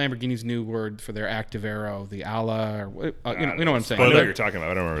Lamborghini's new word for their active aero, the Ala, or you know what I'm saying? I know what you're talking about.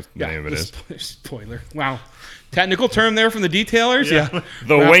 I don't remember what the name of it is. Spoiler. Wow, technical term there from the detailers. Yeah,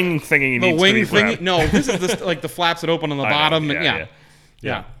 the wing thingy. The wing thingy. wrapped. No, this is the flaps that open on the bottom.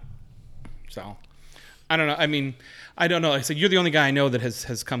 Yeah. So, I don't know. I mean, I don't know. Like I said, you're the only guy I know that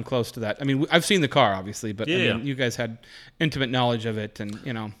has come close to that. I mean, I've seen the car, obviously, but I mean, you guys had intimate knowledge of it,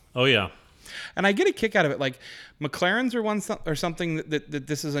 and Oh yeah. And I get a kick out of it. Like McLarens are something that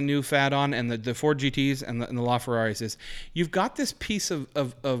this is a new fad on, and the Ford GTs and the LaFerraris is you've got this piece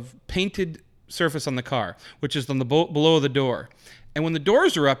of painted surface on the car, which is on the below the door. And when the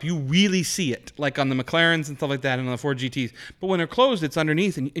doors are up, you really see it, like on the McLarens and stuff like that, and on the Ford GTs. But when they're closed, it's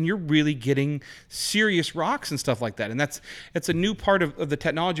underneath, and you're really getting serious rocks and stuff like that. And it's a new part of the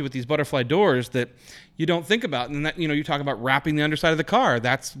technology with these butterfly doors that you don't think about. And that, you talk about wrapping the underside of the car.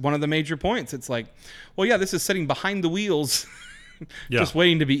 That's one of the major points. It's like, well, yeah, this is sitting behind the wheels, just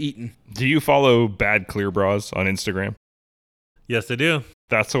waiting to be eaten. Do you follow Bad Clear Bras on Instagram? Yes, I do.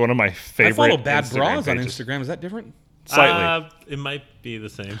 That's one of my favorite. I follow Bad Instagram Bras on pages. Instagram. Is that different? Slightly. It might be the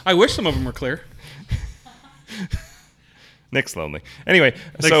same. I wish some of them were clear. Nick's lonely. Anyway,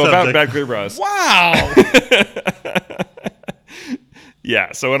 Next so about subject. Bad Clear Bras. Wow.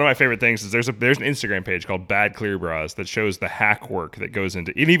 Yeah, so one of my favorite things is there's an Instagram page called Bad Clear Bras that shows the hack work that goes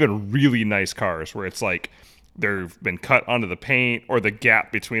into even really nice cars where it's like they've been cut onto the paint or the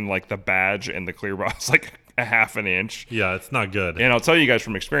gap between like the badge and the clear bra is like a half an inch. Yeah, it's not good. And I'll tell you guys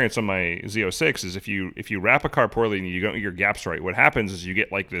from experience on my Z06 is if you wrap a car poorly and you don't get your gaps right, what happens is you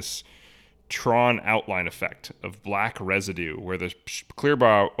get like this Tron outline effect of black residue where the clear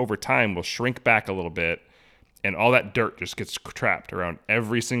bra over time will shrink back a little bit and all that dirt just gets trapped around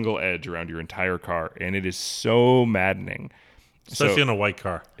every single edge around your entire car. And it is so maddening. Especially on a white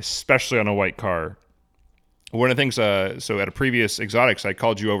car. Especially on a white car. One of the things, so at a previous Exotics, I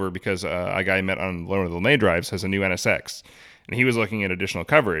called you over because a guy I met on one of the LeMay drives has a new NSX. And he was looking at additional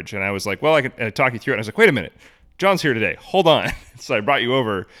coverage. And I was like, well, I could talk you through it. And I was like, wait a minute. John's here today. Hold on. So I brought you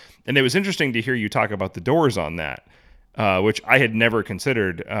over. And it was interesting to hear you talk about the doors on that, which I had never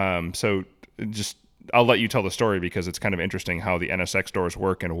considered. So just I'll let you tell the story because it's kind of interesting how the NSX doors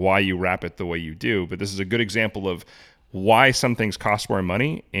work and why you wrap it the way you do. But this is a good example of why some things cost more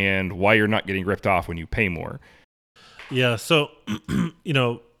money and why you're not getting ripped off when you pay more. Yeah, so,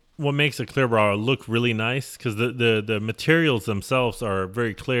 what makes a clear bra look really nice, because the materials themselves are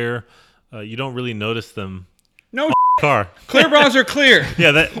very clear. You don't really notice them. No Car. clear bras are clear.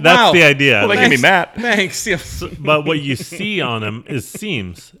 Yeah, that's Wow. the idea. Well, they can be matte. Thanks. Yeah. But what you see on them is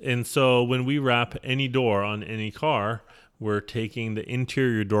seams. And so when we wrap any door on any car, we're taking the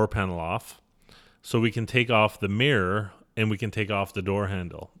interior door panel off. So we can take off the mirror and we can take off the door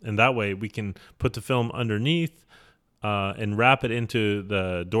handle. And that way we can put the film underneath and wrap it into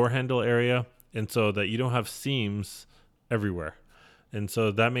the door handle area. And so that you don't have seams everywhere. And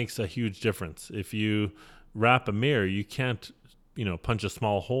so that makes a huge difference. If you wrap a mirror, you can't, punch a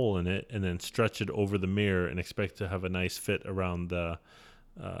small hole in it and then stretch it over the mirror and expect to have a nice fit around the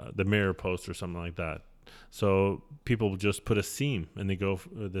mirror post or something like that. So people just put a seam, and they go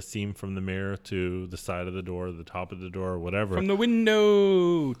the seam from the mirror to the side of the door, the top of the door, or whatever. From the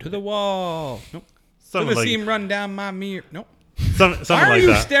window to the wall. Nope. To the seam run down my mirror. Nope. Something Why are like you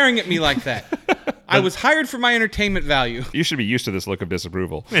that. staring at me like that? I was hired for my entertainment value. You should be used to this look of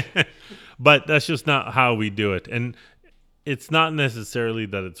disapproval. But that's just not how we do it. And it's not necessarily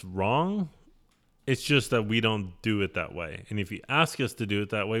that it's wrong. It's just that we don't do it that way. And if you ask us to do it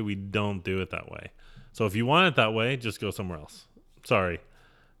that way, we don't do it that way. So if you want it that way, just go somewhere else. Sorry.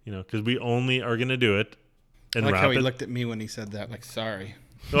 Because we only are going to do it and I like wrap how he it. looked at me when he said that. Like, sorry.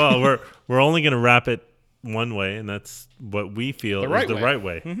 Well, we're only going to wrap it one way, and that's what we feel is the right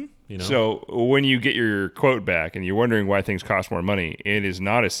way. Mm-hmm. So when you get your quote back and you're wondering why things cost more money, it is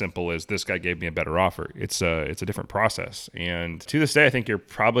not as simple as this guy gave me a better offer. It's a different process. And to this day, I think you're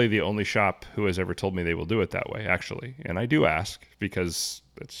probably the only shop who has ever told me they will do it that way, actually. And I do ask because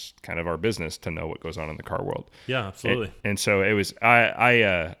it's kind of our business to know what goes on in the car world. Yeah, absolutely. And so it was.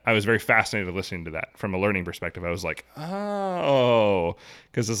 I was very fascinated listening to that from a learning perspective. I was like, oh,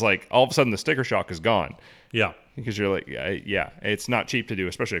 because it's like all of a sudden the sticker shock is gone. Yeah. Because you're like, yeah, it's not cheap to do,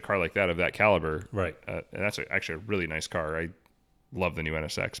 especially a car like that of that caliber. Right. And that's actually a really nice car. I love the new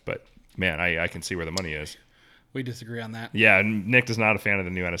NSX, but man, I can see where the money is. We disagree on that. Yeah, Nick is not a fan of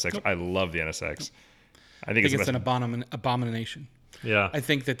the new NSX. Nope. I love the NSX. I think it's an abomination. Yeah. I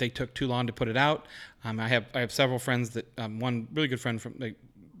think that they took too long to put it out. I have several friends that one really good friend from a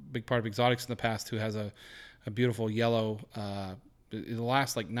big part of Exotics in the past who has a beautiful yellow. The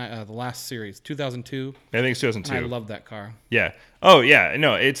last series, 2002. I think it's 2002. I love that car. Yeah. Oh yeah.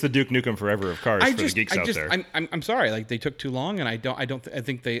 No, it's the Duke Nukem Forever of cars for the geeks out there. I'm sorry. Like they took too long, and I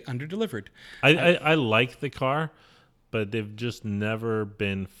think they underdelivered. I like the car, but they've just never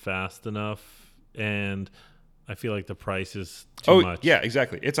been fast enough, and I feel like the price is too much. Yeah,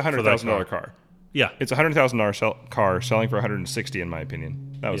 exactly. It's a $100,000 car. Yeah, it's a $100,000 car selling for 160, in my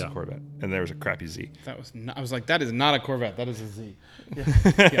opinion. That was a Corvette, and there was a crappy Z. I was like, that is not a Corvette. That is a Z.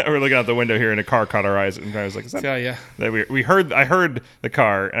 Yeah. We're looking out the window here, and a car caught our eyes, and I was like, "Is that?" Yeah. We heard. I heard the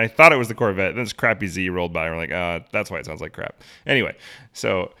car, and I thought it was the Corvette. Then this crappy Z rolled by, and we're like, that's why it sounds like crap. Anyway,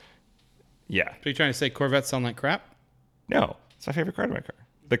 so yeah. So you're trying to say Corvettes sound like crap? No, it's my favorite car to my car.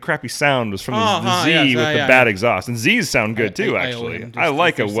 The crappy sound was from the Z with the bad exhaust, and Z's sound good too. Actually, I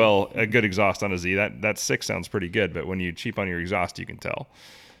like a good exhaust on a Z. That 6 sounds pretty good, but when you cheap on your exhaust, you can tell.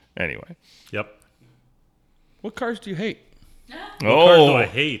 Anyway. Yep. What cars do you hate? What cars do I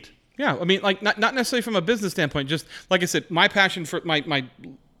hate? Yeah, I mean, like not necessarily from a business standpoint. Just like I said, my passion for my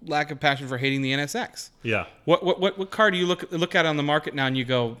lack of passion for hating the NSX. Yeah. What car do you look at on the market now and you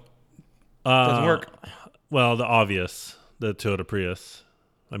go, doesn't work? Well, the obvious, the Toyota Prius.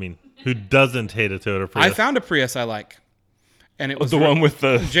 I mean, who doesn't hate a Toyota Prius? I found a Prius I like, and it was the one with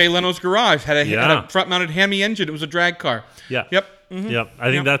the Jay Leno's garage had a front-mounted Hemi engine. It was a drag car. Yeah. Yep. Mm-hmm. Yep. I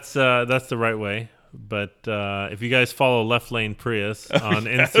think that's the right way. But if you guys follow Left Lane Prius on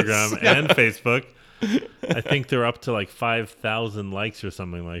Instagram and Facebook, I think they're up to like 5,000 likes or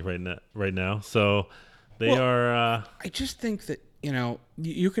something like right now. So they are. I just think that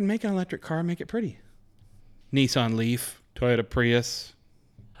you can make an electric car and make it pretty. Nissan Leaf, Toyota Prius.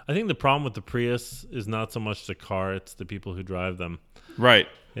 I think the problem with the Prius is not so much the car; it's the people who drive them. Right.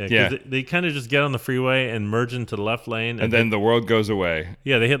 Yeah. They kind of just get on the freeway and merge into the left lane, and then the world goes away.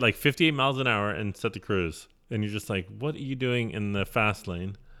 Yeah, they hit like 58 miles an hour and set the cruise, and you're just like, "What are you doing in the fast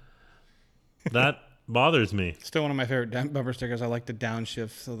lane?" That bothers me. Still one of my favorite bumper stickers. I like to downshift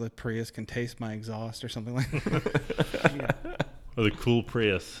so the Prius can taste my exhaust or something like that. Yeah. Or the cool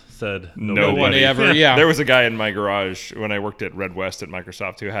Prius said, "Nobody ever." Yeah, there was a guy in my garage when I worked at Red West at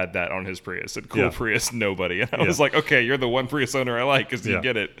Microsoft who had that on his Prius. Said, "Cool Prius, nobody." And I was like, "Okay, you're the one Prius owner I like because you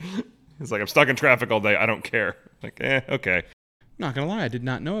get it." He's like, "I'm stuck in traffic all day. I don't care." I'm like, okay. Not gonna lie, I did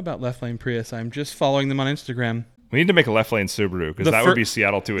not know about Left Lane Prius. I'm just following them on Instagram. We need to make a Left Lane Subaru because that would be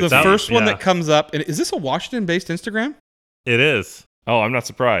Seattle to itself. The first one that comes up, and is this a Washington-based Instagram? It is. Oh, I'm not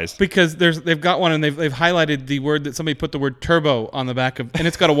surprised. Because they've got one and they've highlighted the word that somebody put the word turbo on the back of, and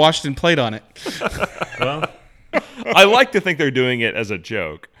it's got a Washington plate on it. Well, I like to think they're doing it as a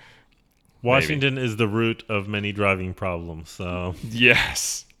joke. Washington is the root of many driving problems. So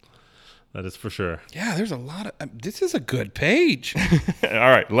yes, that is for sure. Yeah, there's a lot of. This is a good page. All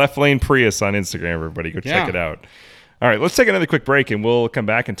right, Left Lane Prius on Instagram. Everybody, go check it out. All right, let's take another quick break, and we'll come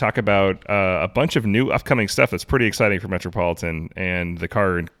back and talk about a bunch of new upcoming stuff that's pretty exciting for Metropolitan and the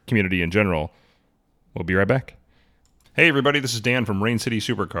car community in general. We'll be right back. Hey everybody, this is Dan from Rain City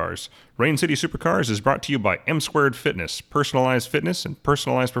Supercars. Rain City Supercars is brought to you by M Squared Fitness, personalized fitness and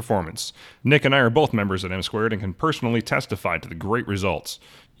personalized performance. Nick and I are both members at M Squared and can personally testify to the great results.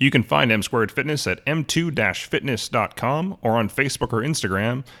 You can find M Squared Fitness at m2-fitness.com or on Facebook or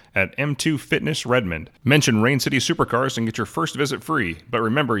Instagram at M2Fitness Redmond. Mention Rain City Supercars and get your first visit free, but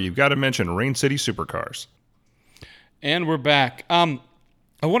remember, you've got to mention Rain City Supercars. And we're back.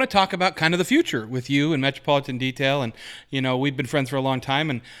 I want to talk about kind of the future with you and Metropolitan Detail, and we've been friends for a long time,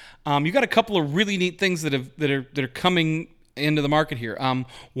 and you got a couple of really neat things that are coming into the market here.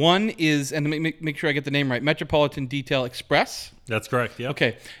 One is, and make sure I get the name right, Metropolitan Detail Express. That's correct. Yeah.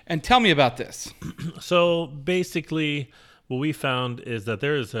 Okay, and tell me about this. So basically, what we found is that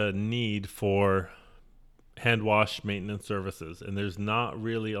there is a need for hand wash maintenance services, and there's not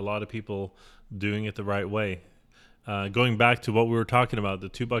really a lot of people doing it the right way. Going back to what we were talking about, the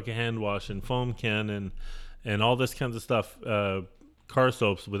 2-bucket hand wash and foam can and all this kinds of stuff, car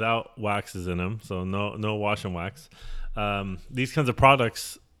soaps without waxes in them, so no wash and wax. These kinds of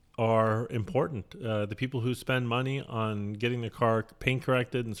products are important. The people who spend money on getting their car paint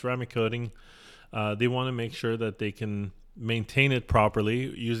corrected and ceramic coating, they want to make sure that they can maintain it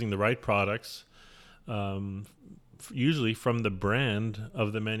properly using the right products, usually from the brand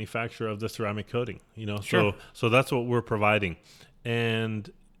of the manufacturer of the ceramic coating, Sure. So that's what we're providing.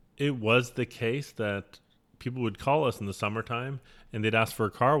 And it was the case that people would call us in the summertime and they'd ask for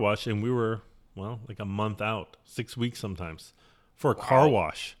a car wash, and we were, like a month out, 6 weeks sometimes, for a car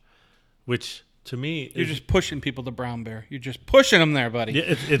wash, which to me You're just pushing people to Brown Bear. You're just pushing them there, buddy.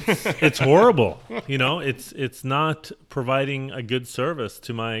 yeah, it's horrible. It's not providing a good service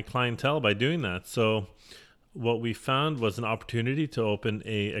to my clientele by doing that. So what we found was an opportunity to open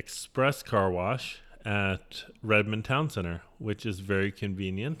a express car wash at Redmond Town Center, which is very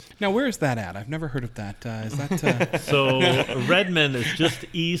convenient. Now, where is that at? I've never heard of that. Is that? So Redmond is just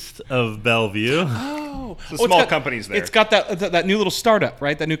east of Bellevue. Oh, The small companies there. It's got that new little startup,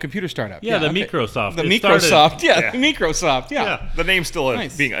 right? That new computer startup. Yeah, the Microsoft. The It Microsoft. started- Yeah, the Microsoft. Yeah. Yeah. The name's still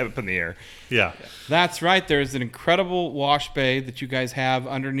Nice. being up in the air. Yeah. That's right. There's an incredible wash bay that you guys have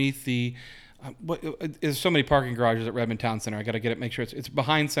underneath the. There's so many parking garages at Redmond Town Center. I got to get it. Make sure it's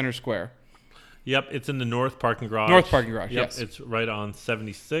behind Center Square. Yep, it's in the north parking garage. North parking garage, Yep, yes. it's right on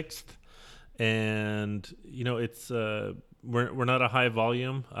 76th, and it's we're not a high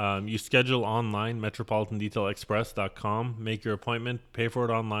volume. You schedule online, metropolitandetailexpress.com, make your appointment, pay for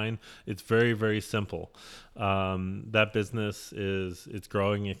it online. It's very, very simple. That business it's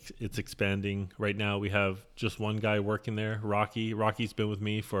growing, it's expanding. Right now, we have just one guy working there, Rocky. Rocky's been with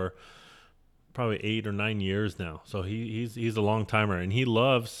me for probably 8 or 9 years now, so he's a long timer, and he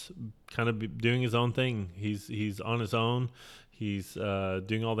loves kind of doing his own thing. He's on his own. He's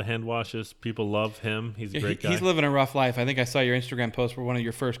doing all the hand washes. People love him. He's a great guy. He's living a rough life. I think I saw your Instagram post where one of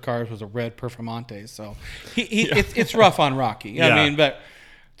your first cars was a red Performante. So it's rough on Rocky. Yeah. I mean, but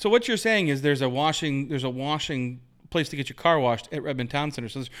so what you're saying is there's a washing place to get your car washed at Redmond Town Center.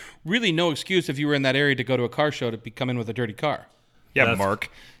 So there's really no excuse if you were in that area to go to a car show to come in with a dirty car. Yeah, That's- Mark.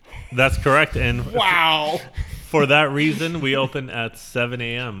 That's correct, and Wow. for that reason, we open at 7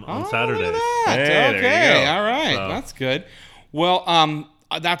 a.m. on Saturdays. Look at that. Hey, there you Okay. go. All right. So- That's good. Well,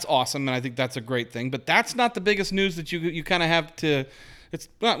 that's awesome, and I think that's a great thing. But that's not the biggest news that you kind of have to. It's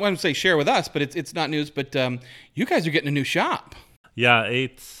not. I wouldn't say share with us, but it's not news. But you guys are getting a new shop. Yeah,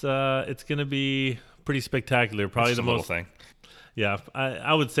 it's going to be pretty spectacular. Probably Just the a little most. thing. Yeah,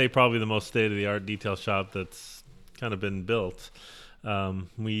 I would say probably the most state-of-the-art detail shop that's kind of been built.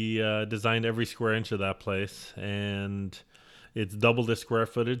 We designed every square inch of that place, and it's double the square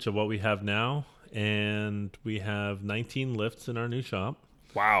footage of what we have now. And we have 19 lifts in our new shop.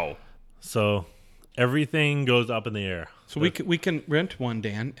 Wow. So everything goes up in the air. So we can rent one,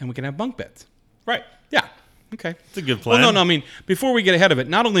 Dan, and we can have bunk beds. Right. Yeah. Okay. It's a good plan. Well, no. I mean, before we get ahead of it,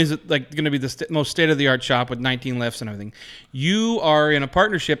 not only is it like going to be the most state-of-the-art shop with 19 lifts and everything, you are in a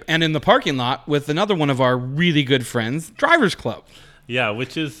partnership and in the parking lot with another one of our really good friends, Drivers Club. Yeah,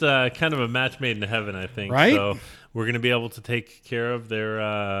 which is kind of a match made in heaven, I think. Right? So we're going to be able to take care of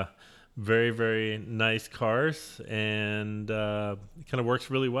their very, very nice cars, and it kind of works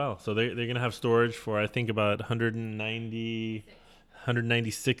really well. So they're going to have storage for, I think, about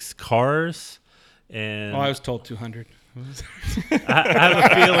 196 cars. And I was told 200.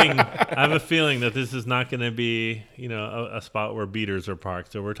 I have a feeling that this is not going to be, a spot where beaters are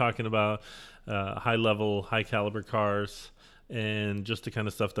parked. So we're talking about high level, high caliber cars, and just the kind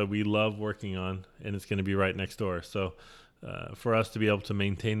of stuff that we love working on, and it's going to be right next door. So for us to be able to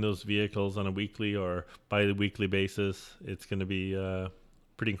maintain those vehicles on a weekly or bi-weekly basis, it's going to be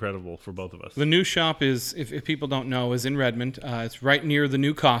pretty incredible for both of us. The new shop is, if people don't know, is in Redmond. It's right near the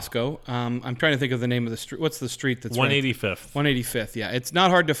new Costco. I'm trying to think of the name of the street. What's the street that's 185th. 185th, yeah. It's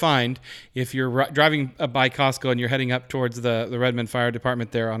not hard to find if you're driving by Costco and you're heading up towards the Redmond Fire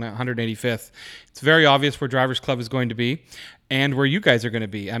Department there on 185th. It's very obvious where Drivers Club is going to be and where you guys are going to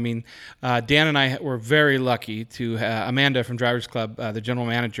be. I mean, Dan and I were very lucky to Amanda from Drivers Club, the general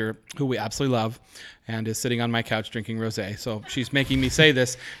manager, who we absolutely love, and is sitting on my couch drinking rosé. So she's making me say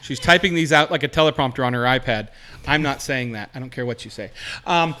this. She's typing these out like a teleprompter on her iPad. I'm not saying that. I don't care what you say.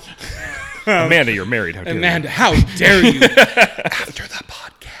 Amanda, you're married. How dare Amanda, how dare you? After the podcast.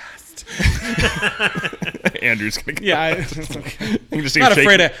 Andrew's gonna go. Yeah, You can just see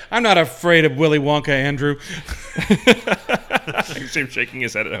him I'm not afraid of Willy Wonka, Andrew. I can see him shaking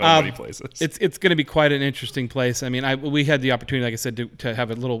his head at how many places. It's going to be quite an interesting place. I mean, we had the opportunity, like I said, to have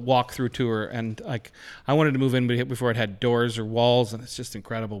a little walkthrough tour, and like I wanted to move in before it had doors or walls, and it's just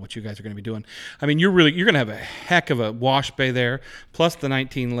incredible what you guys are going to be doing. I mean, you're going to have a heck of a wash bay there, plus the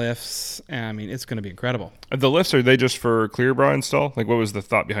 19 lifts. I mean, it's going to be incredible. The lifts, are they just for clear bra install? Like, what was the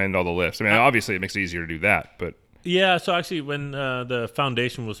thought behind all the lifts? I mean, obviously it makes it easier to do that, but Yeah, so actually when the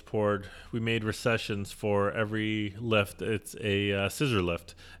foundation was poured, we made recessions for every lift. It's a scissor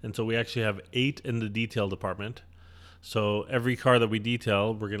lift. And so we actually have 8 in the detail department. So every car that we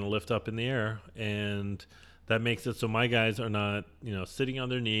detail, we're going to lift up in the air. And that makes it so my guys are not, sitting on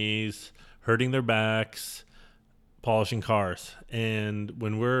their knees, hurting their backs, polishing cars. And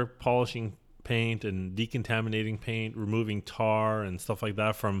when we're polishing paint and decontaminating paint, removing tar and stuff like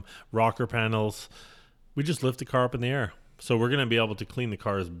that from rocker panels, we just lift the car up in the air. So we're going to be able to clean the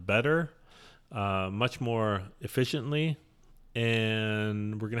cars better, much more efficiently,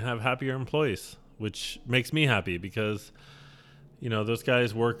 and we're going to have happier employees, which makes me happy because, those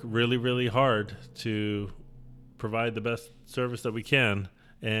guys work really, really hard to provide the best service that we can.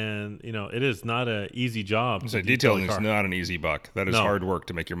 And, it is not an easy job. So detailing is not an easy buck. That is hard work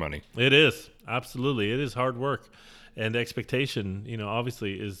to make your money. It is. Absolutely. It is hard work. And the expectation,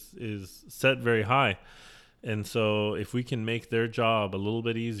 obviously is set very high. And so if we can make their job a little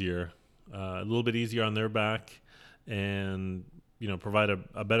bit easier on their back and, provide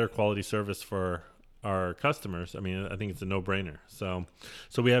a better quality service for our customers, I mean, I think it's a no-brainer. So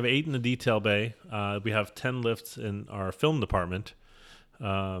we have 8 in the detail bay. We have 10 lifts in our film department.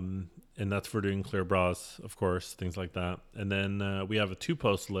 And that's for doing clear bras, of course, things like that. And then we have a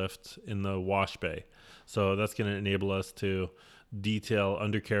 2-post lift in the wash bay. So that's going to enable us to detail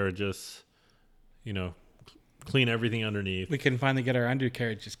undercarriages, clean everything underneath. We can finally get our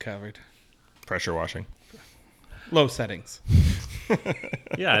undercarriages covered. Pressure washing. Low settings.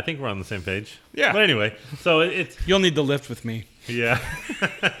 Yeah, I think we're on the same page. Yeah. But anyway, so it's... You'll need the lift with me. Yeah.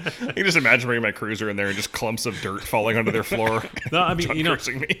 I can just imagine bringing my cruiser in there and just clumps of dirt falling onto their floor. No, I mean,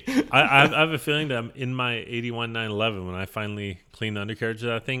 cursing me. I have a feeling that in my 81 911, when I finally clean the undercarriage of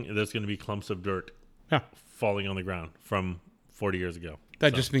that thing, there's going to be clumps of dirt falling on the ground from 40 years ago.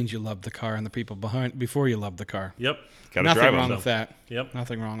 That just means you love the car and the people before you love the car. Yep. Gotta Nothing drive wrong them. with that. Yep.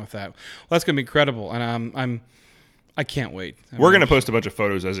 Nothing wrong with that. Well, that's going to be incredible, and I can't wait. We're going to post a bunch of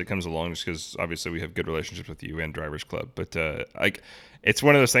photos as it comes along, just because obviously we have good relationships with you and Drivers Club. But it's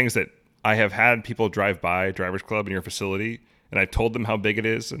one of those things that I have had people drive by Drivers Club in your facility, and I've told them how big it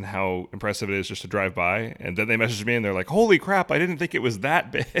is and how impressive it is just to drive by. And then they message me and they're like, "Holy crap! I didn't think it was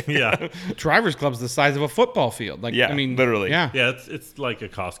that big." Yeah. Drivers Club's the size of a football field. Like, Yeah, I mean, literally. Yeah. Yeah, it's like a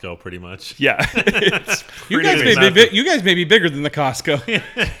Costco pretty much. Yeah. It's You pretty guys, big. you guys may be bigger than the Costco.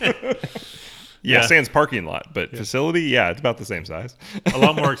 Yeah, Yeah. sans parking lot, but facility, yeah, it's about the same size. A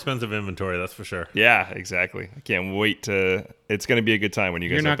lot more expensive inventory, that's for sure. Yeah, exactly. I can't wait to. It's going to be a good time when you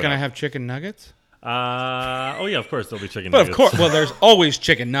guys. You're not open going to up. have chicken nuggets? Oh yeah, of course there'll be chicken But nuggets. of course, well, there's always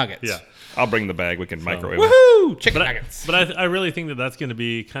chicken nuggets. Yeah. I'll bring the bag. We can microwave it. Woohoo! Chicken nuggets. But I really think that that's going to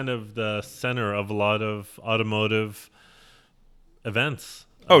be kind of the center of a lot of automotive events.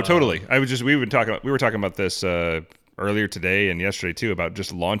 Oh, totally. We were talking about this earlier today and yesterday too, about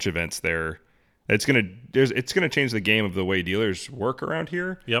just launch events there. It's gonna change the game of the way dealers work around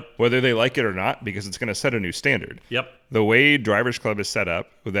here. Yep. Whether they like it or not, because it's gonna set a new standard. Yep. The way Drivers Club is set up,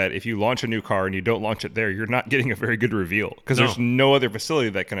 that if you launch a new car and you don't launch it there, you're not getting a very good reveal because there's no other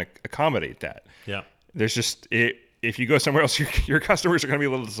facility that can accommodate that. Yeah. There's just if you go somewhere else, your customers are going to be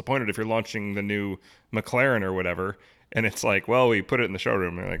a little disappointed if you're launching the new McLaren or whatever, and it's like, well, we put it in the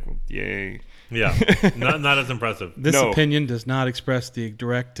showroom. And they're like, well, yay. Yeah. not as impressive. This No. opinion does not express the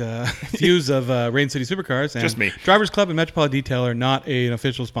direct views of Rain City Supercars. And Just me. Drivers Club and Metropolitan Detail are not an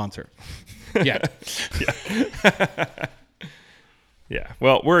official sponsor yet. Yeah.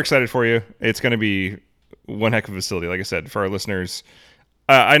 Well, we're excited for you. It's going to be one heck of a facility. Like I said, for our listeners,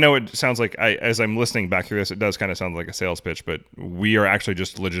 I know it sounds like as I'm listening back through this, it does kind of sound like a sales pitch, but we are actually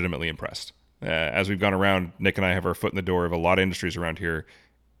just legitimately impressed. As we've gone around, Nick and I have our foot in the door of a lot of industries around here.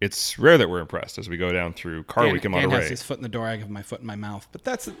 It's rare that we're impressed as we go down through Car Week in Dan Monterey. has his foot in the door. I have my foot in my mouth. But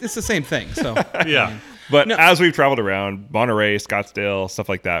it's the same thing. So Yeah. But as we've traveled around Monterey, Scottsdale, stuff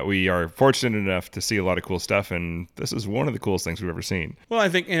like that, we are fortunate enough to see a lot of cool stuff, and this is one of the coolest things we've ever seen. Well, I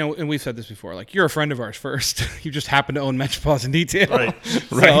think, and we've said this before, like, you're a friend of ours first. You just happen to own Metropolitan Detail. Right.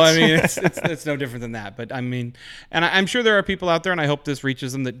 So, I mean, it's no different than that. But, I mean, and I'm sure there are people out there, and I hope this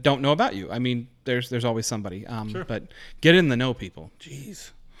reaches them, that don't know about you. I mean, there's always somebody. Sure. But get in the know, people. Jeez.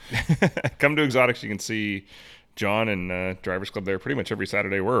 Come to Exotics. You can see John and Drivers Club there pretty much every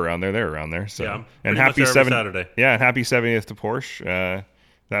Saturday. We're around there. They're around there. So Yeah, and pretty happy much every Saturday. Yeah, and happy 70th to Porsche.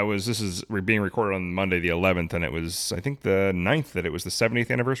 This is being recorded on Monday the 11th, and it was I think the 9th that it was the 70th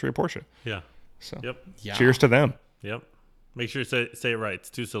anniversary of Porsche. Yeah. So Yep. Yeah. cheers to them. Yep. Make sure you say it right. It's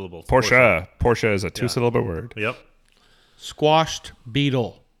 2 syllables. Porsche is a 2-syllable word. Yep. Squashed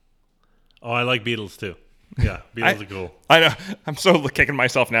beetle. Oh, I like Beetles too. Yeah, Beetles are cool. I know. I'm so kicking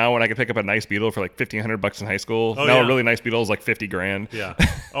myself now when I could pick up a nice Beetle for like $1,500 in high school. Oh, now yeah. a really nice Beetle is like $50,000. Yeah.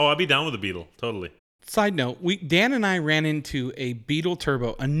 Oh, I'd be down with a Beetle. Totally. Side note, Dan and I ran into a Beetle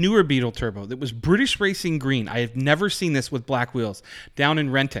Turbo, a newer Beetle Turbo that was British Racing Green. I have never seen this with black wheels down in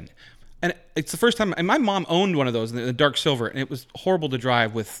Renton. And it's the first time, and my mom owned one of those in the dark silver, and it was horrible to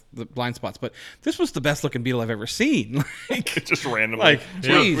drive with the blind spots. But this was the best looking Beetle I've ever seen. Like, Just randomly. Like,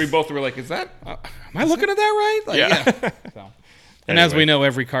 geez. we both were like, is that? am I looking at that right? Like, Yeah. So. And as Anyway. we know,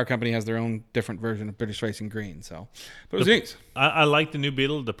 every car company has their own different version of British Racing Green. So, but it was neat. I like the new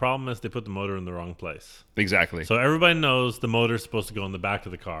Beetle. The problem is they put the motor in the wrong place. Exactly. So everybody knows the motor's supposed to go in the back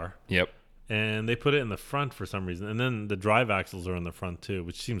of the car. Yep. And they put it in the front for some reason. And then the drive axles are in the front too,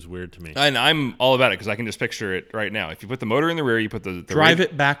 which seems weird to me. And I'm all about it because I can just picture it right now. If you put the motor in the rear, you put the Drive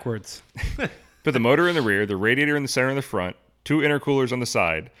it backwards. put the motor in the rear, the radiator in the center of the front, 2 intercoolers on the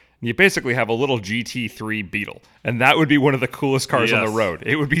side. And you basically have a little GT3 Beetle, and that would be one of the coolest cars on the Yes. road.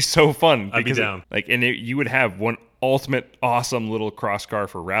 It would be so fun. I'd be because down. You would have one ultimate awesome little cross car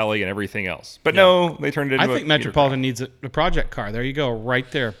for rally and everything else. But no, they turned it into I think Metropolitan needs a project car. There you go,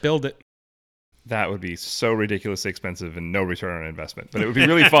 right there. Build it. That would be so ridiculously expensive and no return on investment. But it would be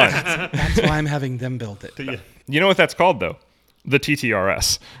really fun. That's why I'm having them build it. Yeah. You know what that's called, though? The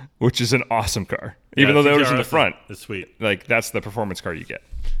TTRS, which is an awesome car. Even though the motor's in the TTRS front, is sweet. like that's the performance car you get.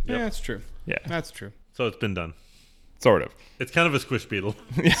 Yeah, that's true. Yeah. That's true. So it's been done. Sort of. It's kind of a squish Beetle.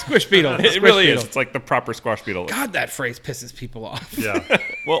 Squish Beetle. It Squish really Beetle. is. It's like the proper squash Beetle. God, that phrase pisses people off. Yeah.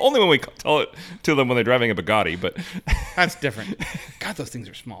 Well, only when we tell it to them when they're driving a Bugatti, but That's different. God, those things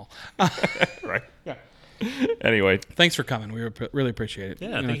are small. right. Yeah. Anyway, Thanks for coming. We really appreciate it.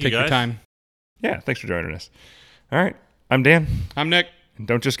 Yeah, thank you, take your guys. time. yeah, thanks for joining us. All right. I'm Dan. I'm Nick. And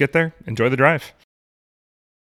don't just get there, enjoy the drive.